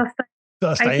say I think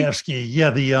Dostoevsky. Yeah,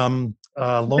 the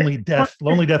but Lonely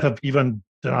Death of Ivan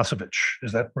Denisovich.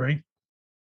 Is that right?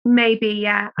 maybe,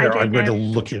 yeah. I Here, I'm don't going know. to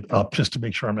look it up just to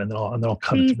make sure and then I'll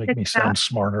cut it to Please make look me it up. sound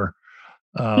smarter.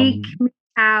 Geek Um, me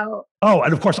out. oh,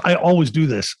 and of course, I always do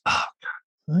this.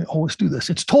 I always do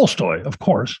this. It's Tolstoy, of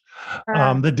course.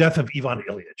 Uh, The Death of Ivan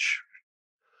Ilyich.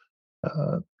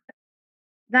 Uh,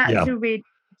 that's yeah, a really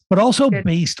but also good.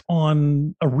 based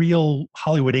on a real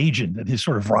Hollywood agent and his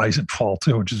sort of rise and fall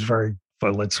too, which is very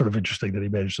fun. It's sort of interesting that he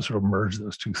managed to sort of merge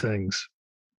those two things.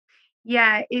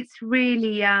 Yeah, it's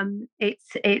really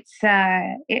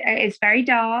it's very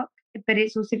dark, but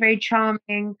it's also very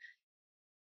charming.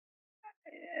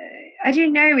 I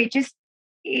don't know.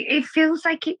 It feels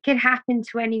like it could happen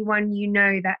to anyone,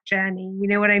 that journey. You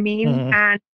know what I mean?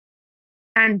 Mhm.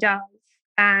 And does.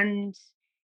 And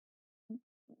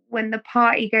when the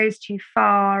party goes too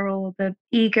far, or the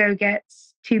ego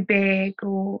gets too big,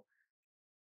 or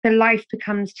the life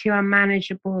becomes too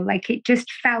unmanageable, like it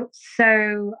just felt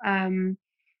so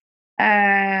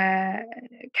uh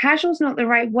casual's not the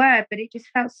right word, but it just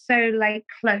felt so like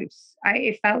close.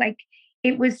 It felt like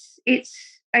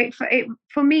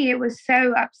for me it was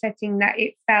so upsetting that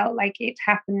it felt like it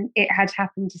had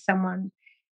happened to someone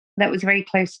that was very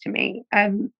close to me.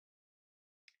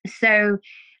 So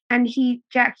and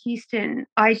Jack Houston,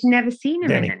 I'd never seen him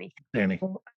in Danny, anything Danny,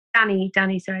 before.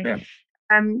 Danny, sorry.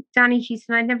 yeah, Danny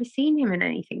Houston, I'd never seen him in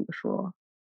anything before.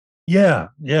 yeah.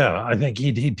 I think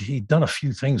he'd done a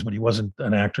few things, but he wasn't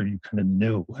an actor you kind of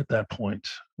knew at that point.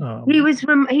 He's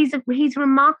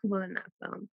remarkable in that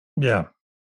film. Yeah,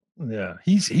 yeah.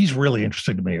 He's really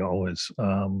interesting to me always,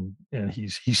 and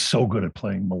he's so good at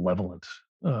playing malevolent.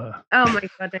 Uh, Oh my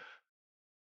God,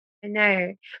 I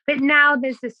know. But now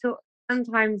there's this sort.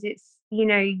 Sometimes it's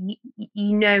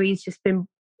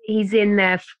he's in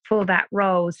there for that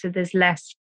role, so there's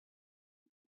less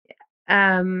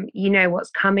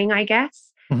what's coming, I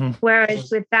guess. mhm.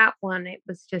 Whereas with that one, it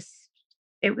was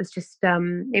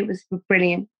a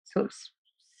brilliant sort of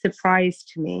surprise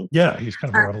to me. Yeah, he's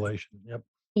kind of a revelation. Yep.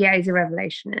 Yeah, he's a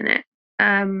revelation in it.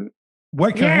 Um,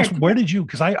 Where can I yeah, ask? Where did you?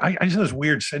 Because I just had this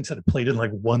weird sense that it played in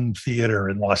like one theater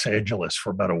in Los Angeles for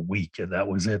about a week, and that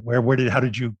was it. How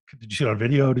did you see it on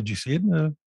video? Did you see it in the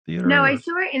no, theater? I Or?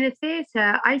 saw it in a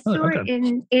theater. I Oh, saw it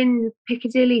okay. in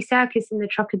Piccadilly Circus in the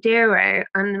Trocadero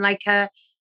on like a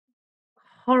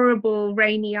horrible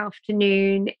rainy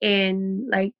afternoon in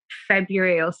like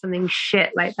February or something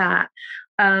shit like that.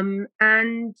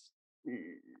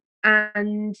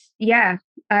 And yeah,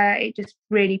 it just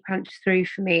really punched through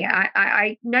for me.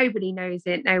 I nobody knows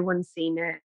it, no one's seen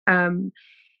it,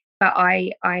 but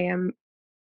I am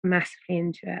massively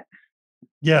into it.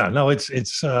 Yeah, no,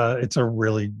 it's a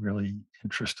really really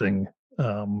interesting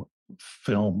um,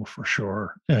 film for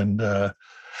sure, and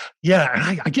yeah,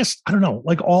 and I guess I don't know,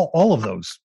 like all of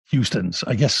those Houston's,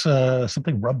 I guess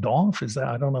something rubbed off. Is that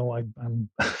I don't know. I'm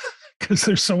because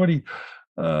there's so many.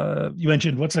 You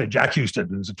mentioned what's that? Jack Houston,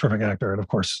 who's a terrific actor, and of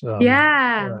course,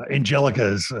 Yeah,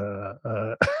 Angelica's.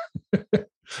 yeah.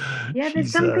 There's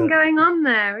She's something going on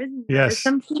there, isn't there? There's yes,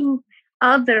 something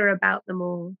other about them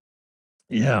all.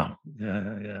 yeah.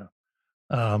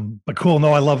 But cool.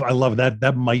 No, I love that.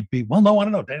 That might be, well, no, I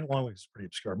don't know. Danny Longway is pretty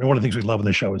obscure. I mean, one of the things we love in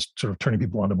the show is sort of turning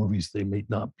people onto movies they may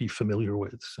not be familiar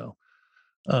with. So,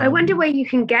 I wonder um, where you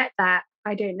can get that.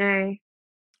 I don't know.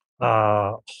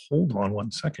 uh, hold on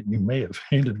one second. You may have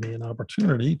handed me an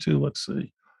opportunity to, let's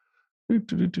see,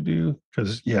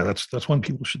 because yeah, that's one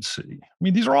people should see. I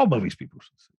mean, these are all movies people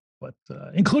should see, but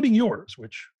including yours,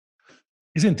 which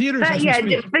is in theaters But as we yeah, speak.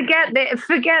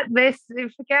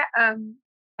 forget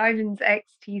Ivan's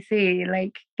XTC.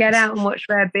 Like, get out and watch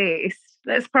Rare Beast.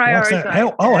 Let's What's that? Hey,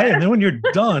 prioritize oh, hey, it. and then when you're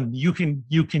done, you can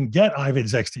get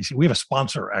Ivan's XTC. We have a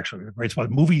sponsor, actually, a great sponsor,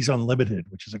 Movies Unlimited,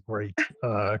 which is a great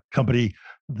company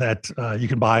that you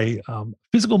can buy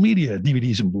physical media,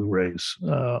 DVDs and Blu-rays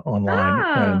online.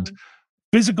 Oh, And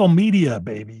physical media,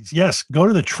 babies. Yes, go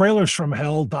to the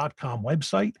trailersfromhell.com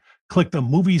website, click the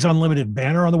Movies Unlimited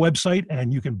banner on the website,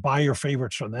 and you can buy your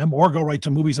favorites from them, or go right to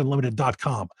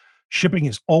moviesunlimited.com. Shipping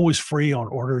is always free on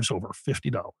orders over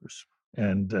 $50.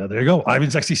 And there you go,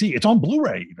 Ivan's XTC. It's on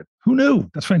Blu-ray even. Who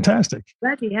knew? That's fantastic.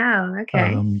 bloody hell.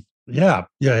 Okay.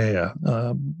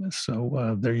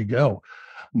 So there you go.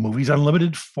 Movies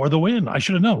Unlimited for the win. I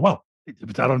should have known. Well, if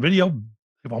it's out on video,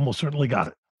 you've almost certainly got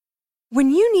it. When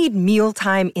you need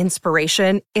mealtime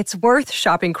inspiration, it's worth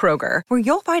shopping Kroger, where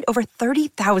you'll find over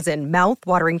 30,000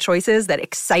 mouth-watering choices that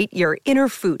excite your inner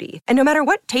foodie. And no matter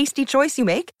what tasty choice you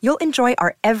make, you'll enjoy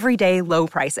our everyday low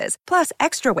prices, plus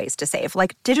extra ways to save,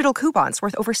 like digital coupons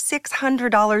worth over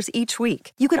 $600 each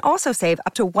week. You can also save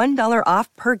up to $1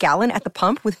 off per gallon at the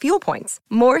pump with fuel points.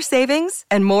 More savings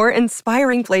and more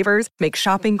inspiring flavors make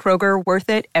shopping Kroger worth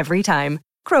it every time.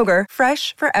 Kroger,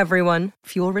 fresh for everyone.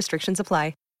 Fuel restrictions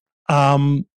apply.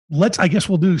 I guess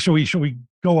we'll do, shall we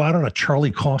go out on a Charlie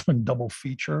Kaufman double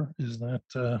feature? Is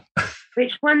that,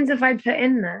 Which ones have I put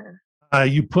in there?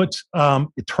 You put,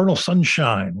 Eternal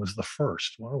Sunshine was the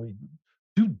first. Why don't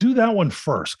we do that one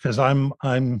first? Cause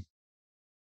we'll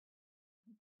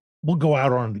go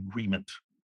out on an agreement.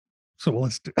 So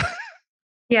let's do,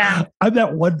 Yeah.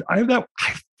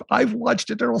 I've watched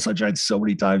Eternal Sunshine so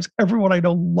many times. Everyone I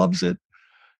know loves it.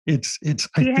 I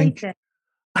think,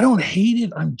 I don't hate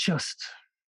it. I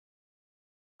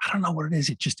don't know what it is.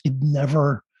 It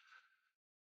never,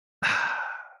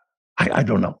 I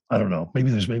don't know. I don't know.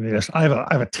 Maybe this. I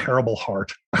have a terrible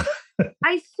heart.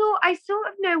 I sort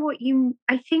of know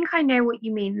I think I know what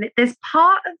you mean. There's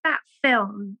part of that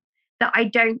film that I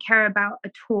don't care about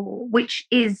at all, which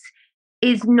is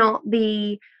not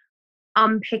the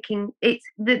unpicking. It's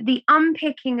the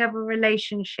unpicking of a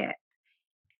relationship.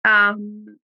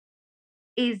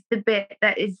 Is the bit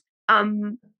that is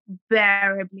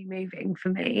unbearably moving for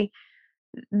me.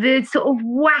 The sort of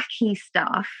wacky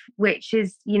stuff, which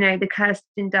is, the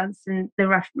Kirsten Dunst and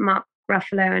the Mark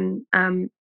Ruffalo and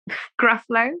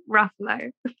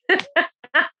Ruffalo.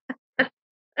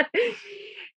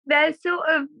 There's sort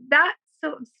of that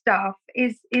sort of stuff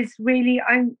is really,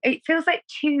 it feels like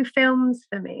two films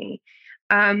for me.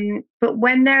 But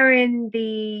when they're in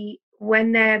the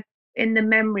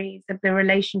memories of the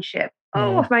relationship,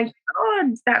 oh my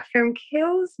God, that film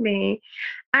kills me.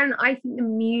 And I think the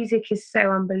music is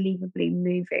so unbelievably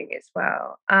moving as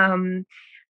well. And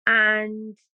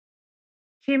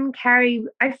Jim Carrey,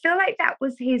 I feel like that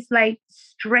was his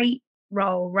straight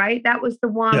role, right? That was the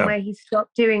one where he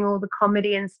stopped doing all the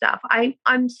comedy and stuff.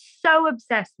 I'm so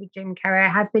obsessed with Jim Carrey. I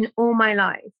have been all my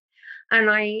life. And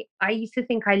I used to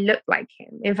think I looked like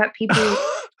him. In fact, people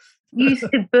used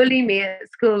to bully me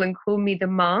at school and call me the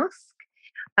mask.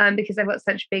 Because I've got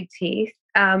such big teeth.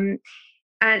 And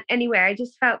anyway, I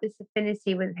just felt this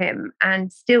affinity with him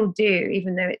and still do,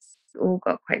 even though it's all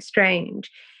got quite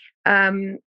strange.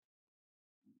 I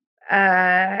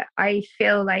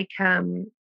feel like,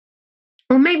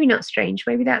 or maybe not strange,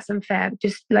 maybe that's unfair,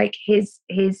 just like he's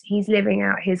living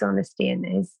out his honesty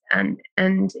and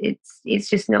it's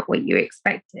just not what you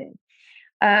expected.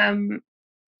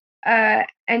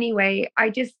 Anyway,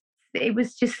 it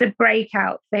was just a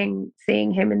breakout thing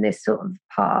seeing him in this sort of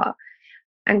part.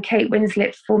 And Kate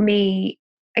Winslet, for me,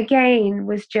 again,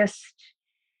 was just,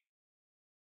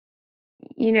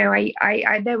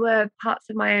 I there were parts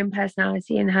of my own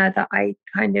personality in her that I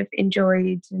kind of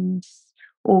enjoyed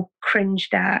or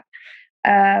cringed at.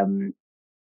 But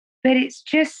it's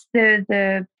just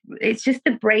it's just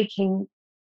the breaking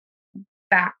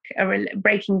down a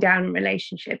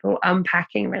relationship or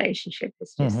unpacking a relationship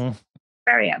is just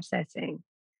very upsetting.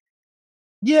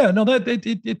 Yeah, no, that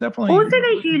it definitely. Also,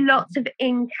 they do lots of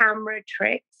in-camera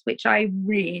tricks, which I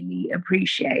really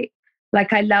appreciate.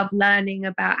 Like, I love learning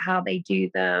about how they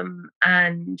do them,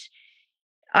 and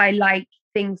I like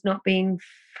things not being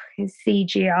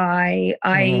CGI.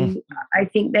 I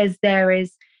think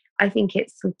I think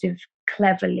it's sort of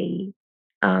cleverly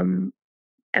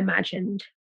imagined.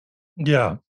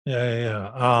 Yeah.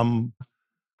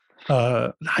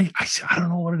 I don't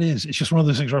know what it is. It's just one of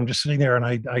those things where I'm just sitting there and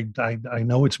I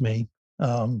know it's me.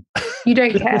 You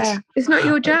don't care. It's not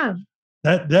your job.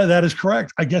 That is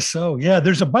correct. I guess so. Yeah.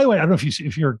 By the way, I don't know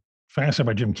if you're fascinated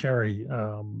by Jim Carrey.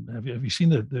 Have you seen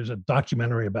there's a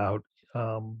documentary about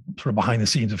sort of behind the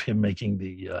scenes of him making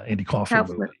the Andy Kaufman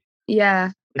movie. Yeah.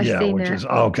 I've seen which it. is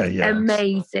okay. Yeah.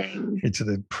 Amazing. It's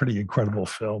a pretty incredible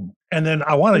film. And then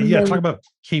I want to talk about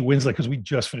Kate Winslet because we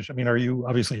just finished. I mean, are you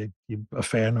obviously a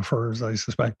fan of hers, I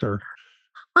suspect, or?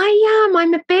 I am.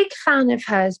 I'm a big fan of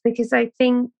hers because I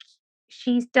think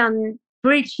she's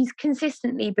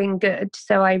consistently been good.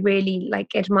 So I really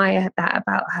admire that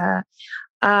about her.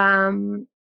 I'm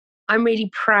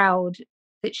really proud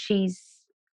that she's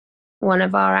one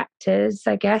of our actors,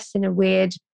 I guess, in a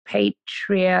weird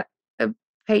patriotic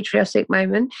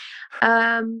moment.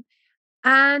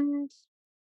 And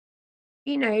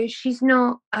she's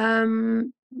not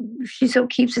she sort of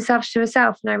keeps herself to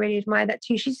herself, and I really admire that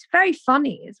too. She's very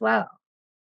funny as well.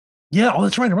 Yeah,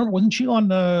 that's right. I remember, wasn't she on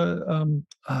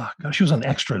she was on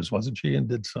Extras, wasn't she? And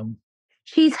did some.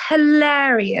 She's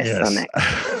hilarious on Yes,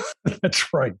 it.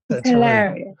 that's right. That's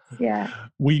Hilarious. right. Yeah.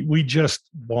 We just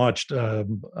watched.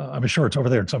 I'm sure it's over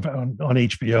there. It's on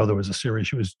HBO. There was a series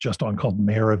she was just on called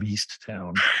Mayor of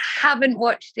Easttown. Haven't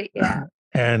watched it yet.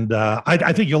 And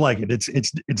I think you'll like it.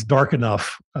 It's dark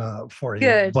enough for you.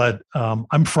 Good. But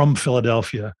I'm from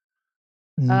Philadelphia.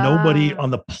 Nobody on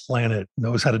the planet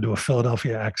knows how to do a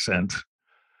Philadelphia accent,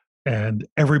 and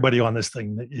everybody on this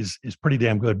thing is pretty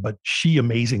damn good. But she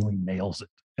amazingly nails it,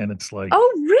 and it's like,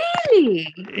 oh,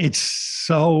 really? it's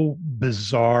so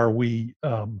bizarre. We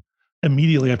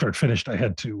immediately after it finished, I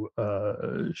had to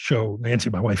show Nancy,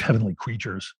 my wife, Heavenly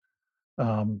Creatures,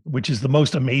 which is the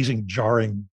most amazing,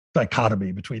 jarring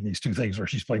dichotomy between these two things, where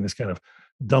she's playing this kind of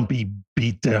dumpy,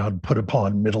 beat down, put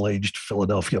upon middle-aged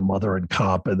Philadelphia mother and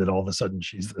cop, and then all of a sudden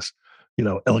she's this,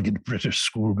 elegant British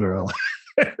schoolgirl.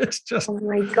 It's just, oh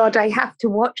my God, I have to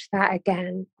watch that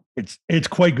again. It's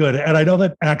quite good, and I know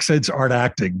that accents aren't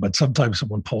acting, but sometimes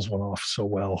someone pulls one off so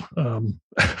well.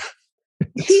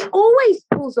 She always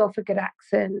pulls off a good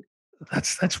accent.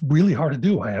 That's really hard to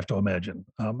do, I have to imagine.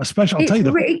 Especially, I'll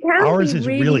tell you, ours is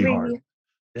really hard.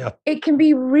 Yeah. It can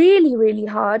be really, really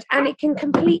hard, and it can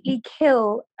completely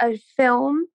kill a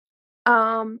film,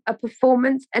 a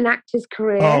performance, an actor's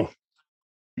career. Oh,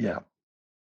 yeah.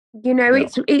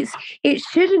 It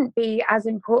shouldn't be as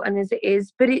important as it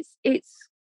is, but it's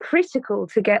critical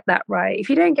to get that right. If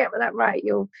you don't get that right,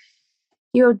 you're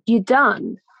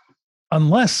done.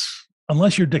 Unless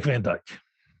you're Dick Van Dyke.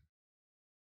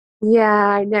 Yeah,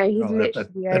 I know. He's literally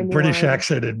that British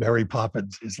accent in Mary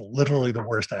Poppins is literally the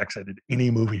worst accent in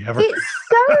any movie ever.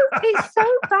 It's so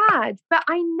bad, but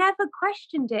I never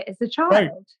questioned it as a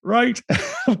child. Right.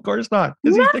 Of course not.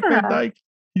 Because he's Dick Van Dyke.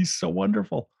 He's so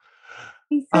wonderful.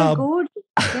 He's so gorgeous.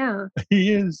 Yeah.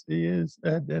 He is.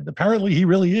 And apparently he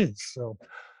really is. So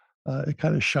it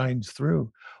kind of shines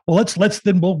through. Well,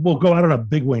 we'll go out on a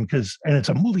big wing, and it's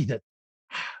a movie that,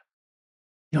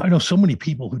 I know so many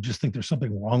people who just think there's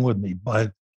something wrong with me,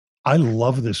 but I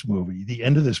love this movie. The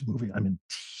end of this movie, I'm in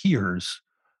tears.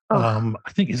 I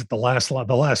think, is it the last line?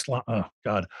 Oh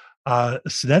God,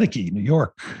 Synecdoche, New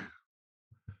York.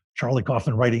 Charlie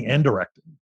Kaufman writing and directing.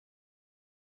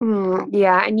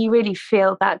 Yeah, and you really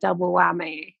feel that double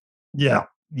whammy. Yeah.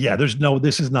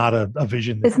 This is not a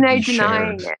vision. There's no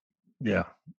denying it. Yeah.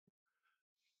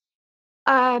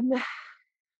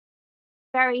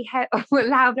 Very heavy.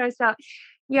 How do I start?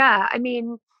 Yeah, I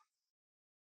mean,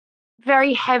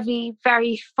 very heavy,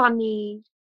 very funny,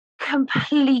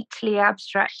 completely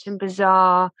abstract and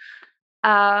bizarre,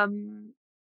 but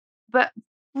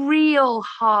real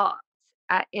heart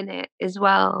in it as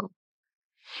well.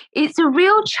 It's a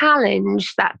real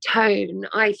challenge, that tone,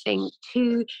 I think,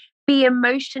 to be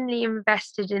emotionally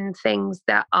invested in things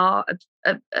that are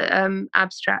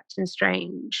abstract and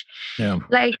strange. Yeah.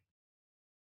 Like,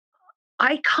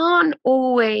 I can't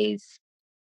always.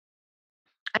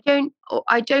 I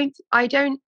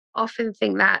don't often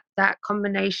think that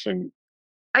combination.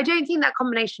 I don't think that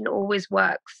combination always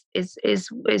works. Is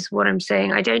what I'm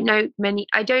saying. I don't know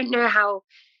how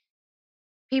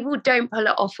people don't pull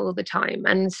it off all the time,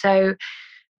 and so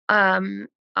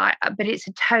but it's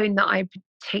a tone that I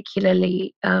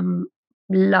particularly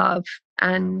love,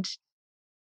 and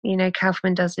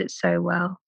Kaufman does it so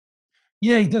well.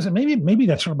 Yeah, he does it. Maybe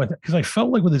that's sort of because I felt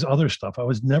like with his other stuff, I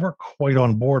was never quite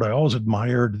on board. I always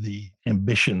admired the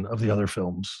ambition of the other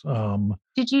films.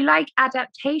 Did you like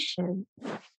Adaptation?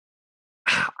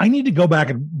 I need to go back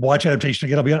and watch Adaptation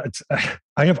again. I'll be honest.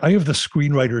 I have the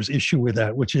screenwriter's issue with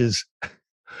that, which is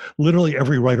literally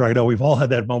every writer I know. We've all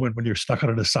had that moment when you're stuck on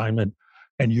an assignment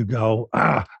and you go,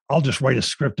 I'll just write a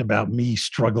script about me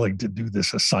struggling to do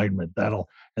this assignment. And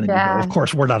then you go, of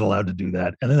course, we're not allowed to do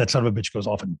that. And then that son of a bitch goes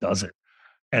off and does it.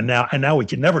 And now we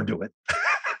can never do it.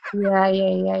 Yeah.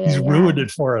 He's ruined it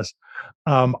for us.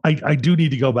 I do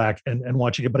need to go back and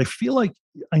watch it, but I feel like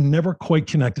I never quite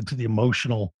connected to the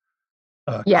emotional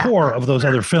core of those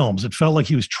other films. It felt like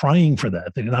he was trying for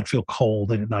that. They did not feel cold.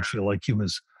 They did not feel like he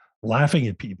was laughing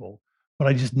at people. But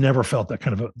I just never felt that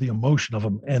kind of the emotion of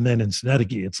him. And then in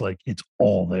Synecdoche, it's like it's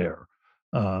all there.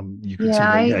 You can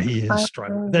see that, he is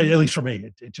striving. At least for me,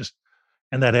 it just.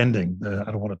 And that ending, I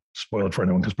don't want to spoil it for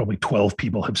anyone because probably 12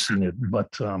 people have seen it, but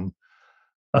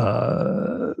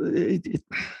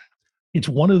it's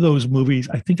one of those movies.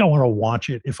 I think I want to watch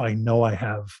it if I know I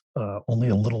have only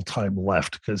a little time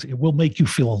left, because it will make you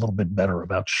feel a little bit better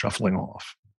about shuffling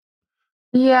off.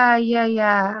 Yeah.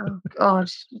 Oh, God,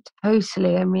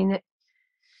 totally. I mean,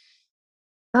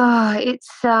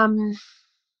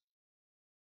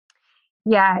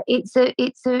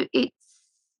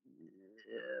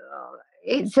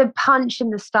 it's a punch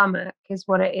in the stomach is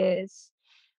what it is.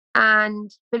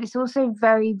 but it's also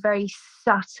very, very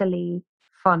subtly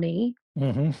funny.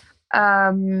 Mm-hmm.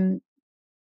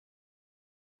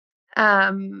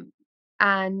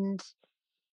 And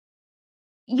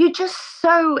you're just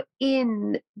so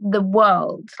in the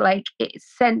world, like its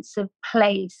sense of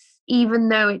place, even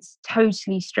though it's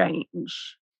totally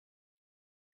strange.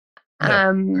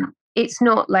 Yeah. It's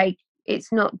not like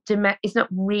it's not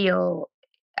real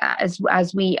as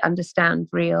we understand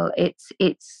real. It's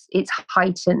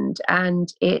heightened,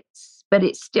 and but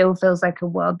it still feels like a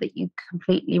world that you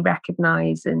completely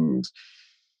recognize. And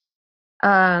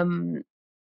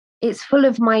it's full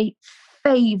of my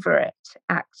favorite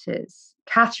actors: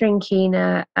 Catherine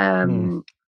Keener,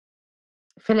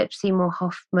 Philip Seymour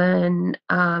Hoffman,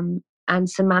 and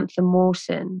Samantha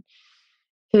Morton,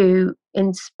 who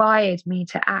inspired me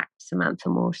to act Samantha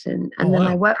Morton. And then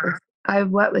wow. I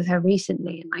worked with her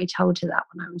recently, and I told her that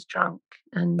when I was drunk.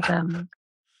 And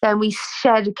then we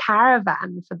shared a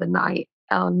caravan for the night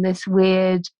on this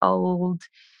weird old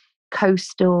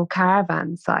coastal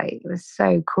caravan site. It was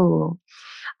so cool.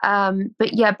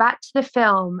 But yeah, back to the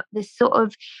film, this sort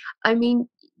of, I mean,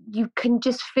 you can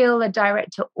just feel the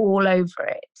director all over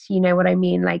it. You know what I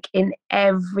mean? Like in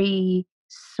every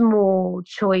small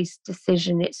choice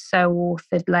decision, it's so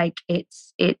authored. Like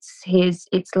it's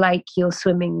like you're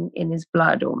swimming in his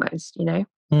blood almost, you know?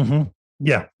 Mm-hmm.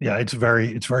 Yeah. It's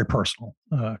very personal,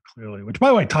 clearly, which by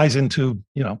the way ties into,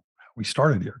 how we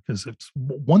started here, because it's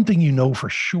one thing, for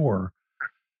sure,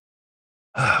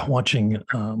 watching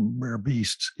Rare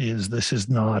Beasts is this is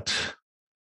not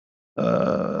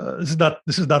a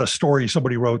story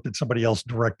somebody wrote that somebody else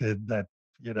directed, that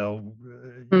no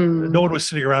one was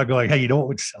sitting around going, hey, you know what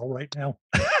would sell right now?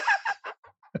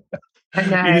 I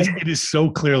know. It is so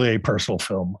clearly a personal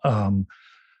film.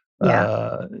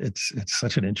 It's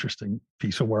such an interesting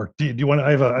piece of work. Do you want?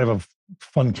 I have a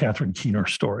fun Catherine Keener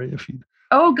story. If you.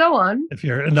 Oh, go on. If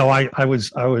you're no, I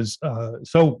was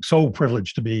so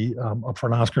privileged to be up for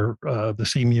an Oscar the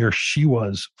same year she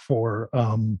was for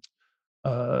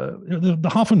the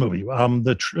Hoffman movie,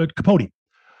 Capote.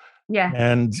 Yeah.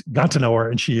 And got to know her,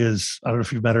 and she is, I don't know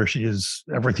if you've met her, she is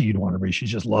everything you'd want to be.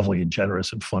 She's just lovely and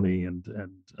generous and funny, and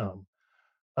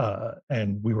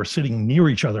we were sitting near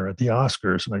each other at the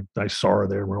Oscars, and I saw her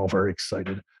there. We're all very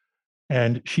excited,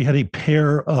 and she had a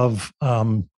pair of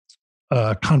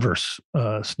Converse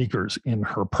sneakers in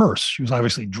her purse. She was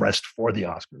obviously dressed for the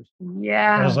Oscars.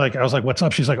 Yeah. I was like, what's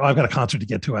up? She's like, oh, I've got a concert to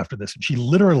get to after this. And she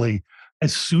literally,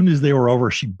 as soon as they were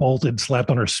over, she bolted, slapped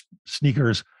on her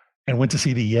sneakers, and went to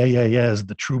see the Yeah Yeah Yeahs,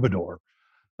 the Troubadour.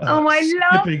 I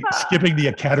love her. Skipping the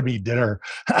Academy dinner.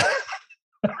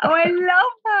 I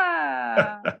love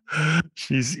her.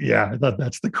 I thought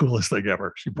that's the coolest thing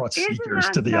ever. She brought sneakers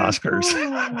to the Oscars.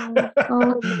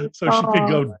 Cool? So she could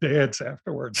go dance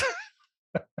afterwards.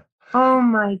 Oh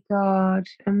my God.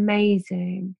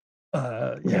 Amazing.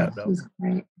 She's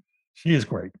great. She is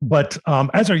great. But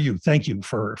as are you. Thank you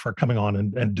for coming on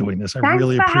and doing this. I Thanks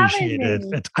really appreciate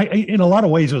it. In a lot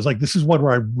of ways, it was like, this is one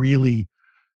where I really,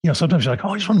 sometimes you're like, oh,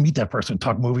 I just want to meet that person and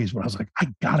talk movies. But I was like, I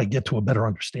got to get to a better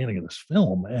understanding of this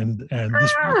film. And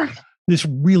this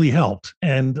really helped.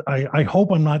 And I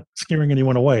hope I'm not scaring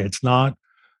anyone away. It is not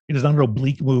an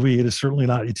oblique movie. It is certainly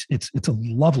not. It's a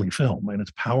lovely film, and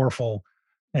it's powerful,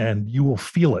 and you will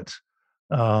feel it.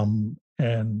 I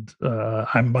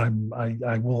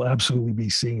will absolutely be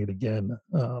seeing it again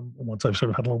once I've sort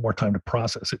of had a little more time to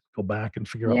process it, go back and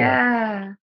figure out.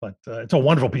 Yeah. But it's a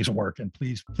wonderful piece of work, and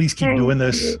please keep doing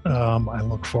this. I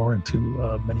look forward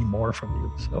to many more from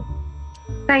you. So,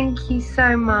 thank you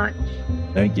so much.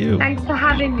 Thank you. Thanks for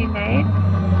having me, mate.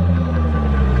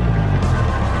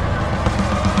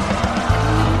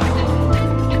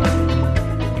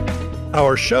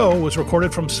 Our show was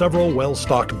recorded from several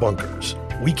well-stocked bunkers.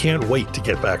 We can't wait to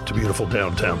get back to beautiful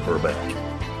downtown Burbank.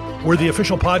 We're the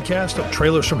official podcast of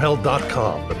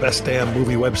trailersfromhell.com, the best damn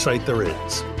movie website there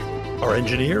is. Our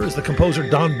engineer is the composer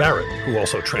Don Barrett, who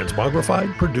also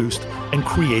transmogrified, produced, and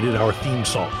created our theme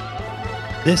song.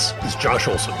 This is Josh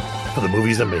Olson for The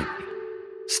Movies That Made Me.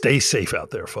 Stay safe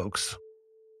out there, folks.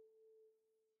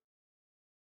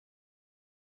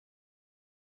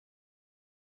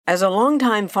 As a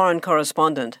longtime foreign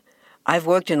correspondent, I've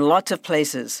worked in lots of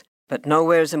places, but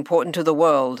nowhere as important to the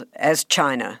world as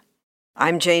China.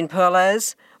 I'm Jane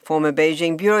Perlez, former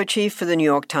Beijing bureau chief for the New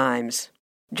York Times.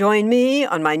 Join me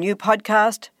on my new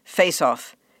podcast, Face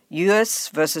Off, U.S.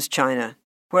 versus China,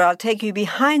 where I'll take you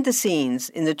behind the scenes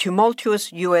in the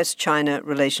tumultuous U.S.-China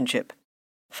relationship.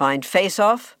 Find Face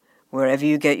Off wherever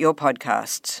you get your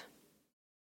podcasts.